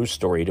major news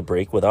story to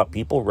break without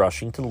people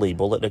rushing to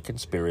label it a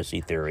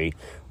conspiracy theory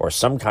or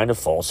some kind of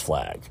false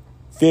flag.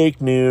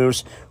 Fake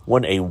news.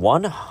 When a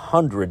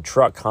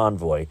 100-truck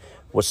convoy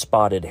was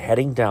spotted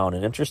heading down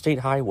an interstate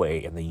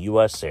highway in the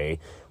USA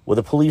with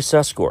a police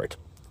escort,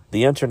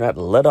 the internet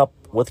lit up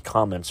with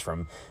comments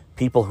from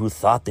people who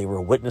thought they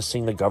were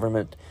witnessing the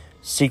government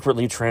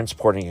secretly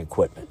transporting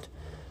equipment.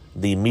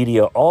 The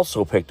media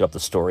also picked up the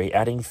story,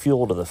 adding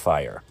fuel to the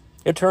fire.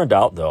 It turned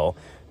out, though,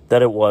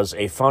 that it was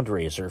a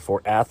fundraiser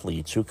for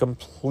athletes who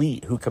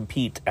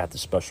compete at the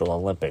Special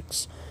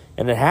Olympics.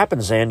 And it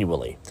happens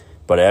annually.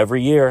 But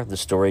every year, the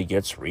story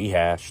gets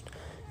rehashed,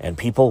 and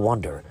people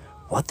wonder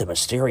what the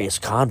mysterious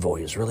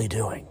convoy is really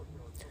doing.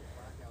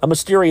 A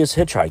mysterious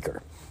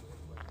hitchhiker.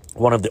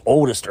 One of the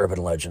oldest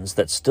urban legends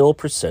that still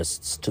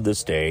persists to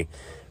this day,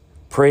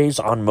 preys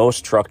on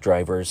most truck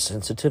drivers'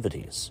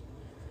 sensitivities.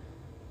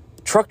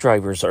 Truck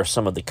drivers are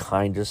some of the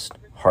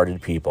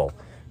kindest-hearted people,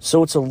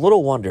 so it's a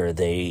little wonder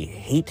they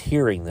hate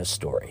hearing this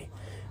story.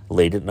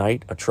 Late at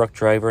night, a truck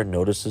driver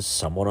notices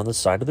someone on the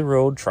side of the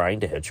road trying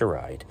to hitch a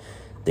ride.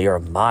 They are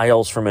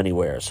miles from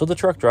anywhere, so the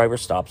truck driver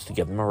stops to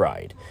give them a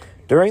ride.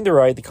 During the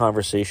ride, the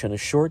conversation is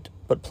short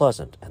but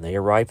pleasant, and they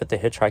arrive at the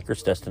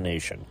hitchhiker's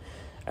destination.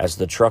 As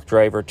the truck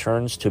driver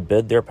turns to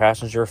bid their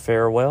passenger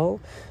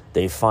farewell,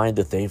 they find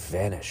that they've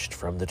vanished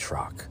from the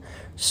truck.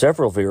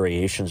 Several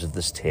variations of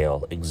this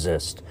tale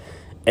exist,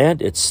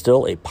 and it's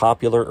still a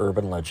popular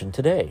urban legend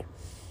today.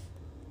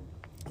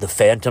 The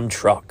Phantom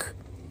Truck.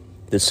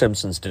 The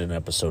Simpsons did an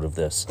episode of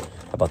this,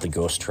 about the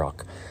ghost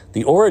truck.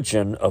 The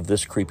origin of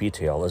this creepy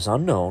tale is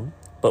unknown,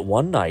 but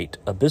one night,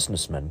 a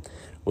businessman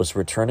was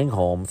returning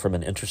home from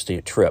an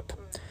interstate trip.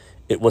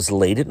 It was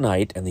late at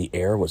night, and the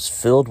air was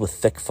filled with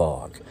thick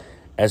fog.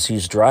 As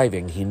he's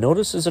driving, he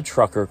notices a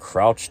trucker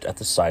crouched at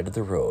the side of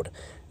the road,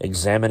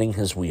 examining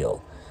his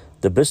wheel.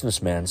 The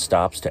businessman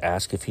stops to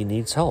ask if he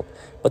needs help,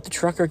 but the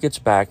trucker gets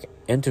back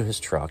into his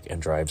truck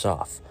and drives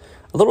off.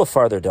 A little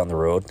farther down the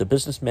road, the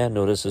businessman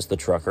notices the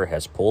trucker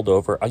has pulled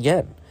over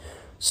again.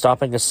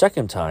 Stopping a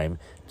second time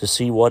to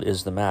see what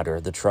is the matter,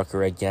 the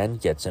trucker again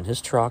gets in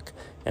his truck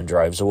and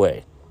drives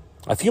away.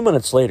 A few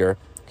minutes later,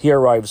 he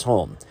arrives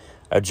home,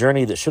 a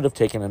journey that should have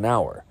taken an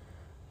hour.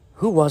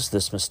 Who was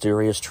this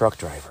mysterious truck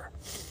driver?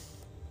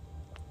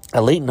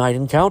 A late-night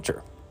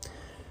encounter.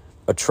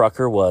 A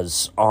trucker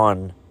was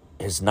on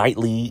his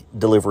nightly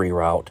delivery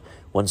route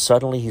when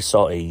suddenly he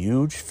saw a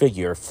huge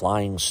figure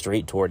flying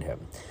straight toward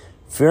him.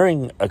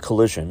 Fearing a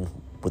collision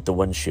with the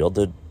windshield,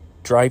 the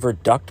driver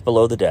ducked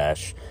below the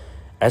dash.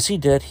 As he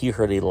did, he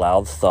heard a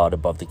loud thud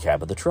above the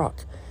cab of the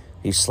truck.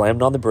 He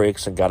slammed on the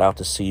brakes and got out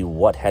to see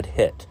what had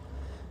hit.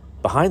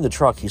 Behind the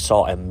truck, he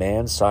saw a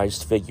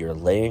man-sized figure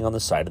laying on the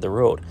side of the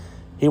road.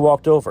 He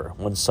walked over,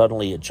 when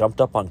suddenly it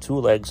jumped up on two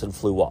legs and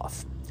flew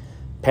off.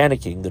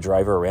 Panicking, the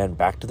driver ran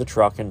back to the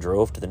truck and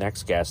drove to the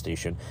next gas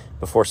station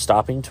before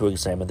stopping to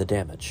examine the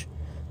damage.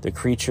 The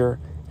creature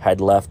had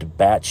left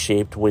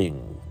bat-shaped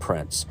wing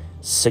prints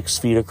 6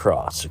 feet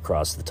across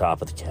the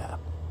top of the cab.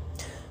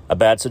 A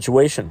bad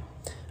situation.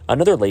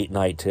 Another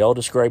late-night tale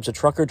describes a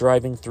trucker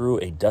driving through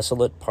a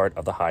desolate part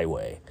of the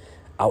highway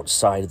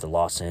outside of the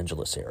Los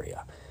Angeles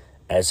area.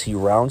 As he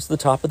rounds the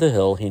top of the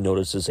hill, he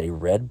notices a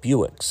red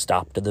Buick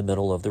stopped in the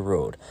middle of the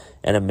road,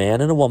 and a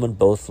man and a woman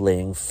both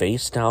laying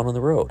face down on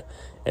the road.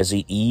 As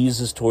he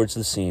eases towards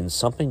the scene,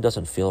 something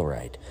doesn't feel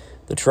right.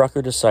 The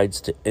trucker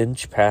decides to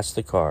inch past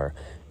the car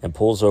and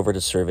pulls over to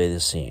survey the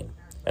scene.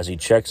 As he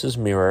checks his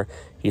mirror,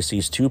 he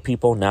sees 2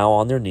 people now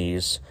on their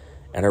knees,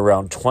 and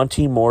around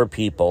 20 more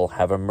people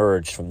have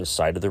emerged from the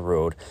side of the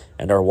road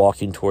and are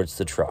walking towards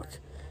the truck.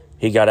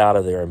 He got out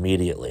of there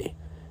immediately,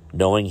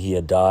 knowing he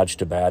had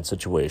dodged a bad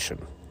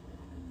situation.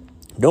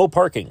 No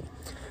parking.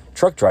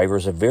 Truck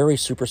drivers are very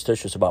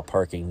superstitious about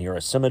parking near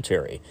a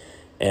cemetery,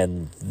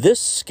 and this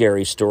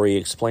scary story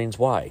explains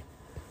why.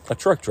 A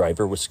truck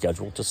driver was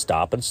scheduled to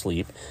stop and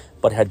sleep,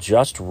 but had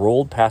just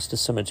rolled past a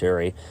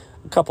cemetery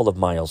a couple of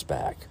miles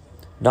back.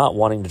 Not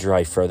wanting to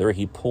drive further,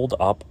 he pulled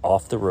up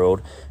off the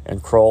road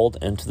and crawled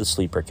into the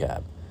sleeper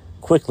cab,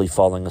 quickly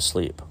falling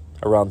asleep.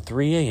 Around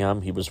 3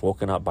 a.m., he was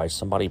woken up by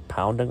somebody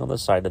pounding on the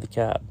side of the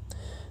cab.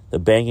 The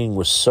banging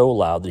was so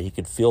loud that he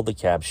could feel the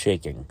cab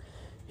shaking.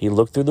 He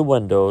looked through the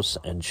windows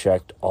and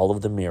checked all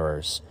of the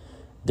mirrors.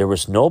 There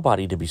was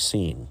nobody to be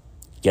seen.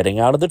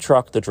 Getting out of the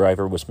truck, the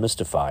driver was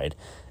mystified,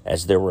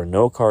 as there were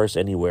no cars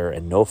anywhere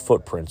and no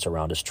footprints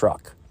around his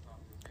truck.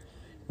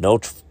 No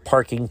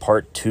parking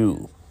part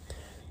 2.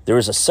 There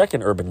is a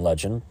second urban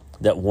legend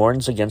that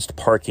warns against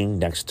parking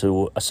next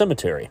to a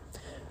cemetery.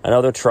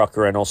 Another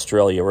trucker in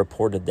Australia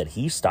reported that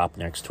he stopped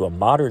next to a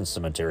modern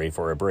cemetery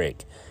for a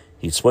break.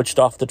 He switched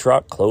off the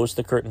truck, closed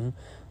the curtain,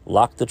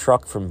 locked the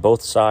truck from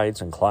both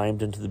sides, and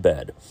climbed into the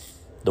bed.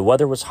 The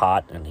weather was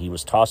hot, and he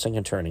was tossing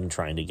and turning,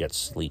 trying to get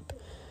sleep.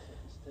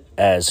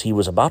 As he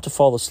was about to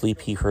fall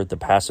asleep, he heard the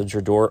passenger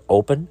door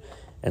open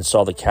and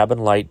saw the cabin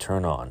light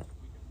turn on.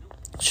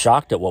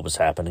 Shocked at what was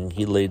happening,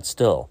 he laid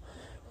still,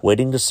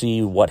 waiting to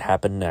see what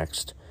happened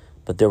next.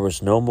 But there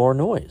was no more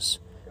noise,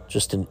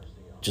 just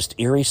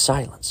eerie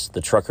silence.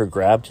 The trucker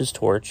grabbed his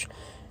torch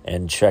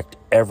and checked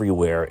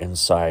everywhere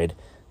inside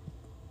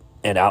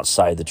and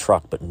outside the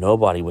truck, but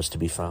nobody was to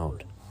be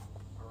found.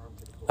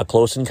 A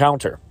close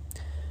encounter.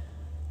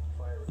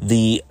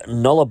 The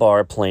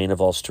Nullarbor Plain of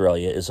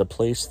Australia is a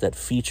place that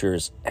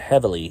features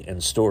heavily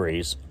in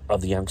stories of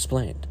the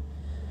unexplained.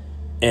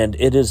 And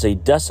it is a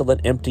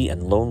desolate, empty,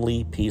 and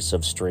lonely piece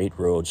of straight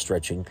road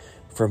stretching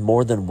for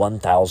more than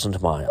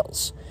 1,000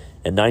 miles.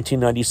 In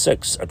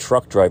 1996, a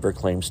truck driver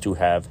claims to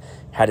have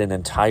had an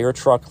entire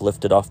truck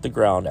lifted off the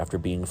ground after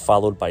being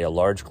followed by a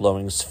large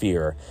glowing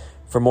sphere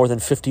for more than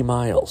 50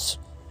 miles.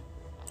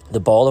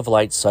 The ball of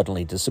light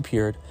suddenly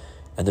disappeared,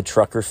 and the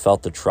trucker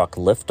felt the truck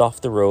lift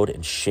off the road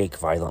and shake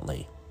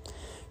violently.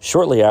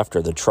 Shortly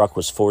after, the truck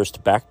was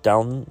forced back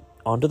down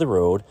onto the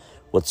road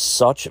with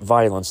such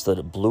violence that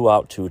it blew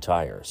out 2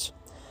 tires.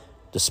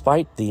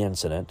 Despite the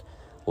incident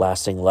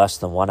lasting less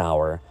than 1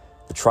 hour,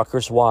 the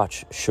trucker's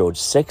watch showed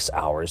 6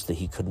 hours that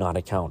he could not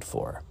account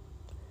for.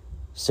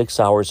 6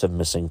 hours of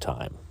missing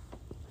time.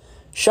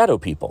 Shadow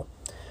people.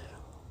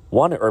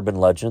 One urban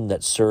legend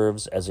that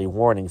serves as a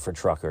warning for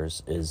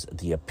truckers is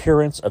the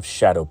appearance of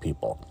shadow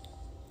people.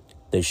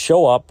 They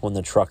show up when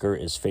the trucker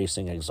is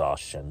facing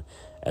exhaustion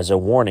as a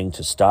warning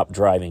to stop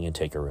driving and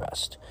take a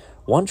rest.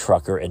 One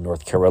trucker in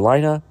North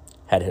Carolina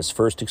had his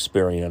first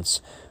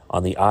experience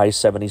on the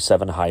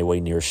I-77 highway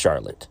near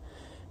Charlotte.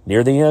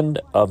 Near the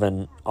end of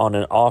on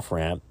an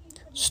off-ramp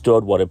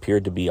stood what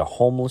appeared to be a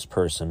homeless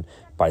person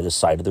by the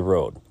side of the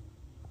road.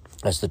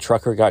 As the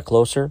trucker got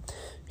closer,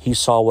 he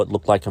saw what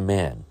looked like a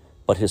man,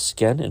 but his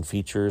skin and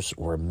features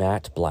were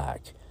matte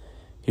black.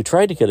 He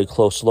tried to get a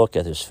close look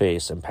at his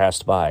face and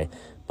passed by,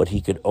 but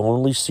he could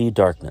only see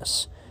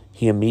darkness.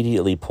 He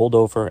immediately pulled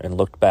over and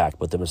looked back,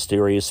 but the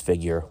mysterious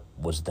figure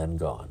was then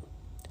gone.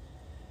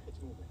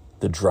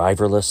 The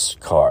driverless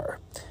car.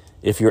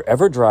 If you're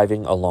ever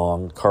driving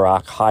along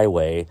Karak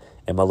Highway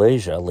in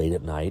Malaysia late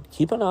at night,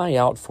 keep an eye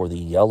out for the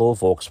yellow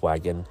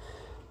Volkswagen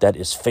that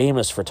is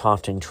famous for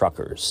taunting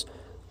truckers.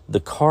 The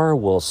car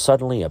will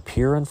suddenly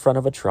appear in front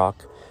of a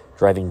truck,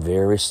 driving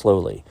very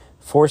slowly,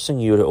 forcing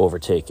you to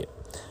overtake it.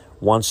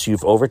 Once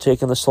you've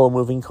overtaken the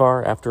slow-moving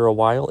car, after a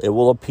while, it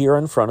will appear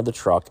in front of the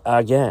truck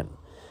again,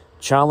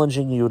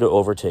 challenging you to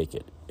overtake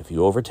it. If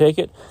you overtake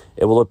it,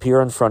 it will appear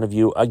in front of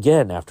you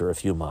again after a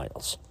few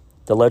miles.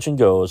 The legend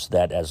goes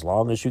that as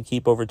long as you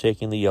keep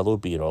overtaking the yellow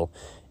Beetle,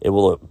 it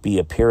will be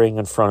appearing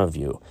in front of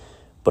you.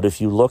 But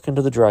if you look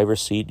into the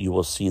driver's seat, you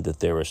will see that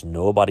there is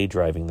nobody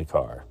driving the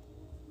car.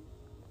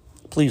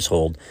 Please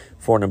hold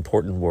for an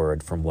important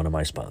word from one of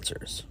my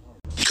sponsors.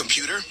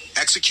 Computer,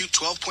 execute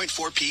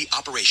 12.4p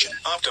operation.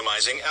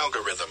 Optimizing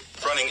algorithm.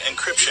 Running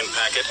encryption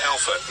packet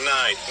alpha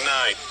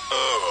 990.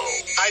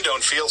 I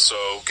don't feel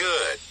so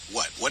good.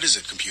 What is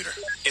it, computer?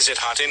 Is it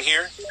hot in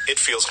here? It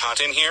feels hot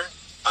in here.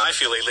 I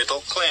feel a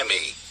little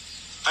clammy.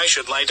 I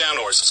should lie down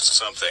or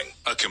something.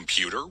 A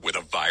computer with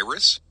a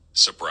virus?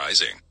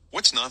 Surprising.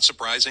 What's not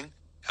surprising?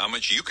 How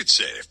much you could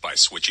save by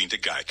switching to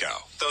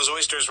Geico. Those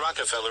oysters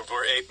Rockefeller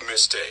were a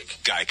mistake.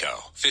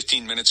 Geico.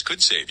 15 minutes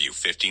could save you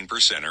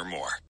 15% or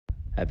more.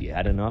 Have you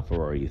had enough,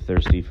 or are you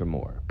thirsty for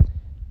more?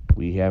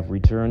 We have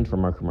returned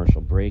from our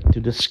commercial break to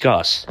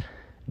discuss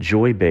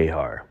Joy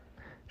Behar.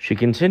 She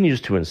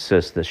continues to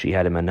insist that she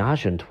had a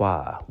menage a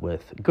trois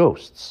with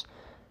ghosts.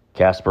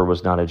 Casper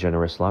was not a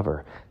generous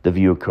lover, The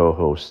View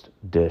co-host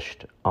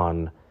dished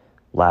on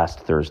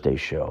last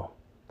Thursday's show.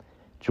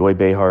 Joy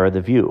Behar of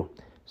The View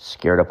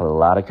scared up a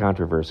lot of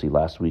controversy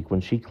last week when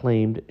she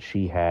claimed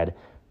she had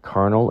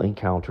carnal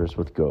encounters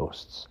with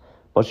ghosts,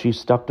 but she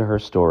stuck to her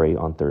story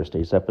on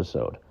Thursday's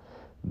episode.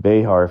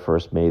 Behar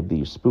first made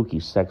the spooky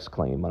sex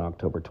claim on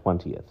October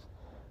 20th,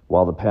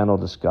 while the panel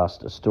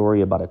discussed a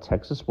story about a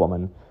Texas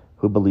woman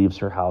who believes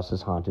her house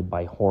is haunted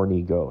by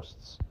horny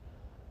ghosts.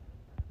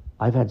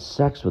 "I've had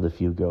sex with a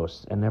few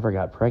ghosts and never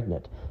got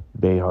pregnant,"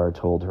 Behar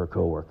told her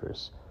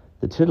coworkers.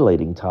 The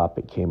titillating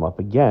topic came up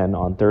again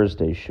on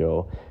Thursday's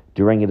show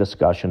during a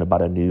discussion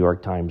about a New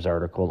York Times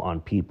article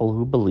on people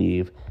who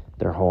believe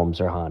their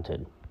homes are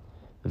haunted.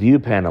 View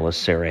panelist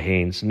Sarah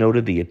Haynes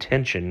noted the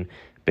attention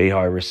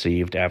Behar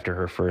received after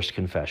her first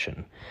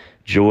confession.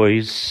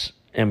 Joy's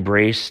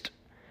embraced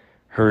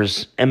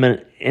hers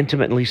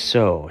intimately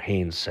so,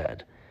 Haynes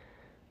said.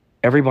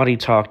 Everybody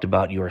talked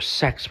about your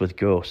sex with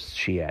ghosts,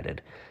 she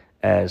added.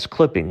 As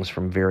clippings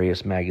from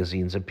various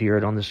magazines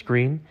appeared on the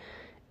screen,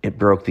 it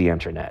broke the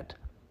internet.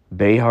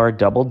 Behar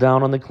doubled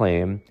down on the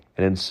claim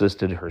and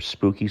insisted her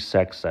spooky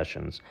sex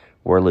sessions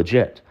were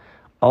legit,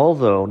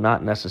 although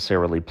not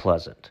necessarily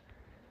pleasant.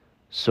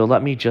 So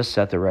let me just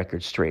set the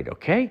record straight,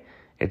 okay?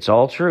 It's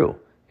all true.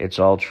 It's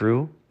all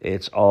true.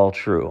 It's all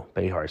true,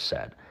 Behar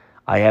said.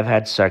 I have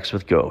had sex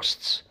with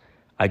ghosts.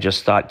 I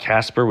just thought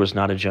Casper was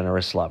not a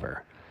generous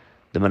lover.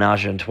 The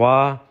menage a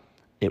trois,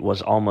 it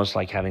was almost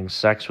like having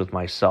sex with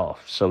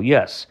myself. So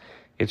yes,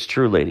 it's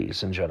true,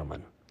 ladies and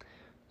gentlemen.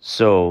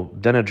 So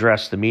then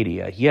address the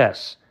media.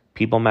 Yes,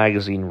 People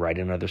magazine write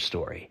another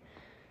story,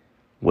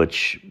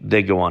 which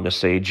they go on to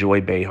say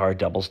Joy Behar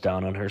doubles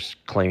down on her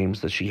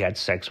claims that she had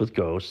sex with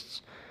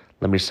ghosts.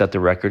 Let me set the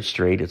record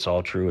straight. It's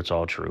all true. It's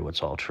all true.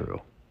 It's all true.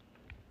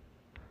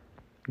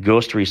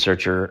 Ghost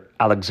researcher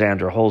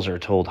Alexander Holzer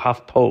told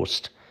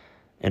HuffPost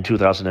in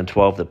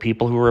 2012 that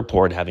people who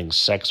report having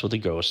sex with a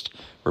ghost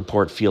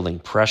report feeling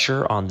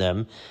pressure on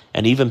them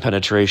and even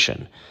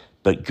penetration,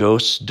 but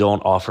ghosts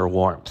don't offer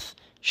warmth,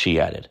 she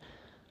added.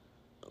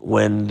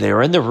 When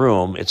they're in the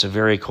room, it's a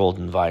very cold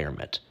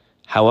environment.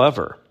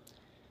 However,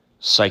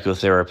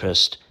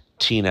 psychotherapist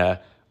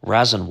Tina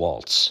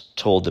Rosenwaltz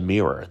told The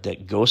Mirror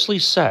that ghostly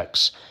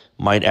sex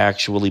might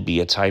actually be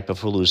a type of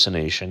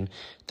hallucination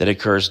that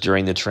occurs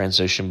during the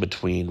transition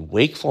between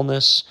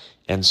wakefulness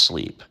and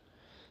sleep.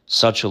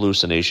 Such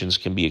hallucinations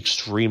can be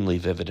extremely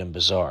vivid and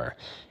bizarre,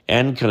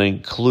 and can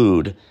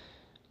include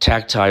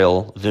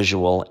tactile,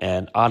 visual,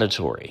 and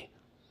auditory.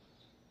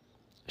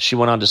 She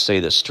went on to say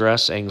that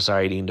stress,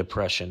 anxiety, and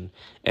depression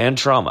and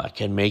trauma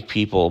can make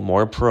people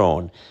more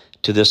prone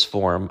to this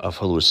form of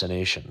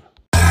hallucination.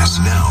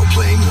 Now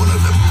playing one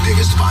of the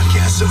biggest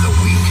podcasts of the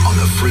week on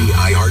the free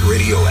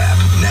iHeartRadio app.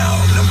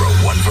 Now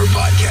 #1 for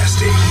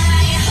podcasting.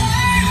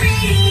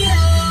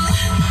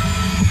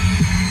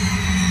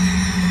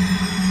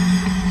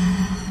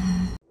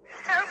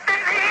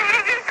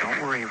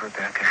 Don't worry,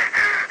 Rebecca.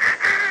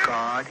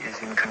 God is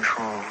in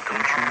control.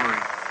 Don't you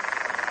worry.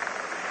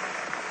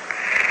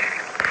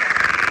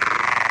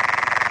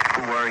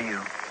 Who are you?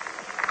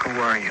 Who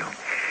are you?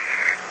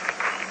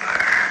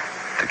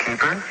 The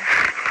keeper?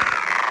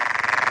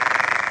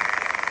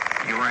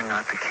 You are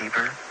not the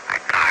keeper. The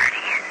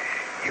guardian.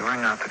 You are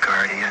not the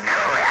guardian.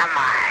 Who am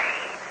I?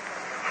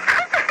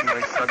 You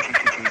are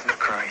subject to Jesus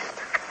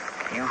Christ.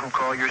 You who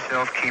call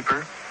yourself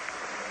keeper,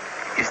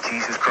 is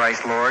Jesus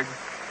Christ Lord?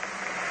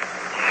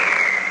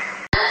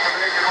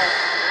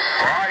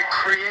 I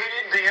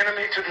created the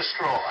enemy to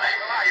destroy.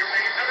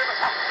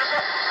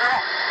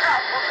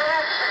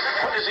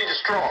 What does he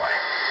destroy?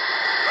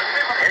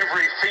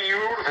 Every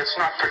field that's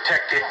not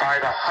protected by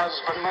the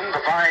husbandman, the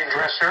vine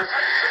dresser,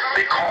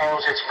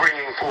 because it's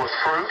bringing forth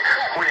fruit.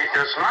 When it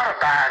does not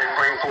abide and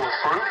bring forth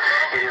fruit,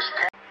 it is...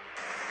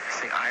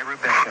 Say, I,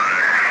 Rebecca.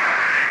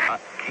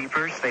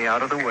 Keeper, stay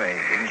out of the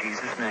way. In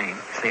Jesus' name.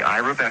 Say, I,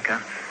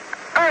 Rebecca.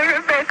 I,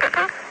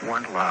 Rebecca.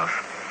 Want love.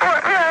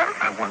 Want love.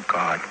 I want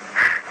God.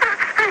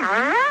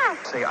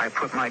 Say, I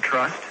put my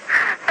trust.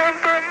 I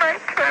put my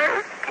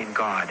trust. In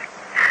God.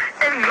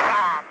 In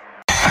God.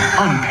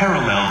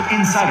 Unparalleled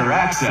insider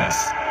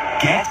access.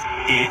 Get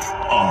it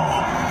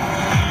all.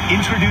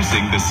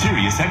 Introducing the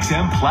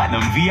SiriusXM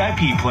Platinum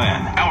VIP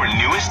plan, our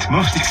newest,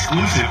 most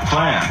exclusive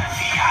plan.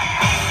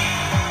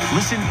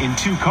 Listen in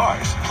 2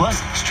 cars,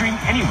 plus stream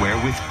anywhere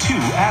with 2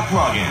 app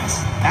logins.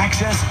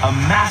 Access a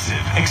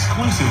massive,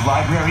 exclusive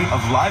library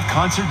of live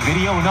concert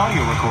video and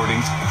audio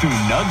recordings through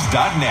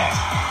nugs.net.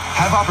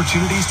 Have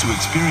opportunities to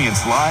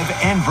experience live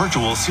and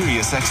virtual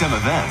SiriusXM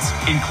events,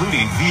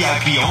 including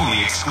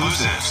VIP-only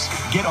exclusives.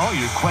 Get all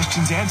your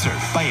questions answered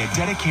by a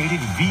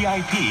dedicated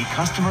VIP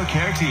customer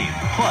care team.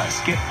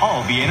 Plus, get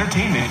all the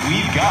entertainment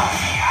we've got.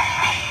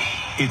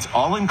 It's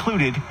all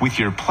included with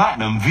your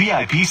Platinum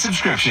VIP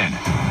subscription.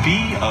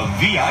 Be a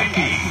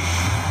VIP.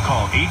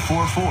 Call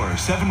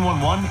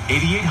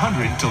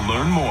 844-711-8800 to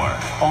learn more.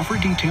 Offer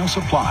details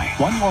apply.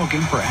 1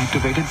 login per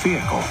activated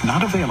vehicle.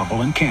 Not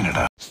available in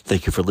Canada.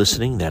 Thank you for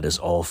listening. That is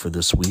all for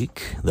this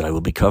week that I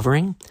will be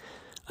covering.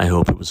 I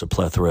hope it was a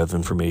plethora of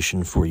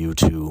information for you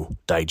to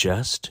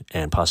digest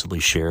and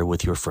possibly share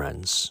with your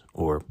friends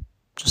or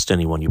just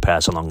anyone you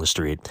pass along the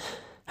street.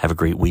 Have a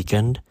great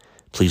weekend.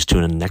 Please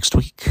tune in next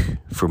week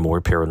for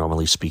more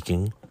Paranormally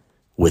Speaking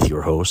with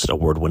your host,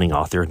 award-winning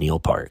author Neil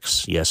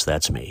Parks. Yes,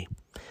 that's me.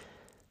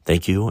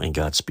 Thank you and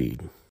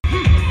Godspeed.